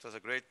 I think it was a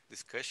great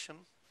discussion.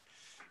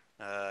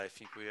 I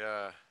think we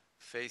are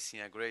facing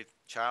a great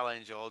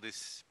challenge, all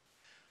this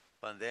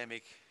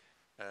pandemic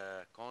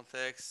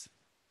context,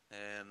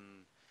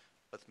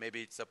 but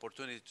maybe it's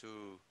opportunity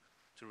to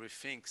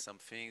rethink some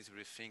things,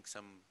 rethink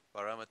some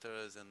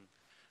parameters, and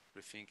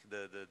rethink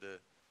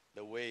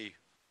the way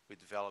we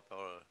develop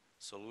our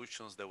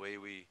solutions, the way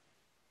we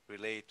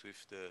relate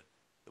with the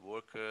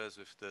workers,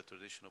 with the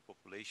traditional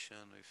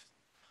population, with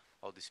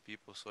all these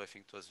people. So I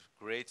think it was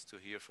great to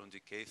hear from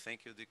DK.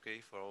 Thank you,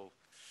 DK, for all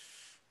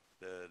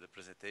the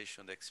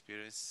presentation, the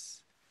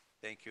experience.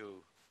 Thank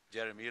you,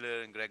 Jerry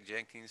Miller and Greg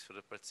Jenkins, for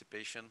the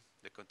participation,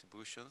 the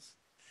contributions.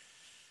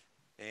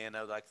 And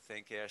I would like to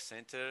thank Air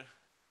Center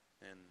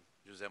and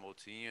José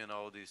Moutinho and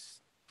all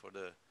this for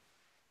the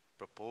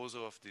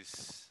proposal of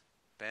this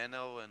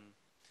panel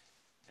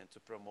and to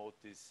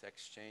promote this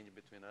exchange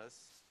between us.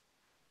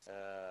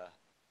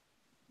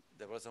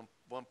 There was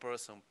one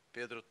person,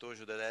 Pedro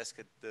Tojo, that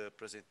asked the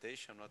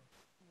presentation.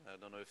 I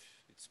don't know if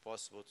it's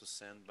possible to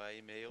send by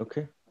email.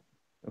 Okay.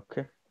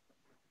 Okay.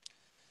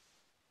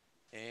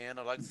 And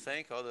I'd like to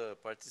thank all the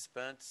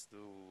participants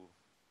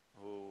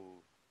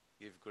who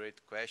give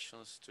great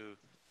questions to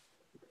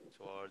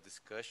our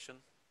discussion,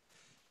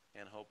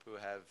 and hope we'll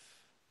have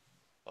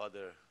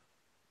other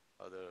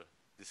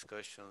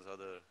discussions,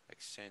 other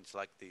exchanges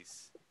like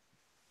this.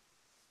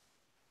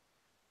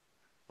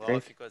 Well, Great. I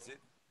think that's it.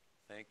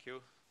 Thank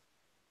you.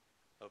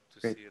 Hope to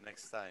Great. see you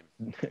next time.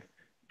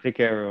 Take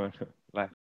care, everyone. Bye.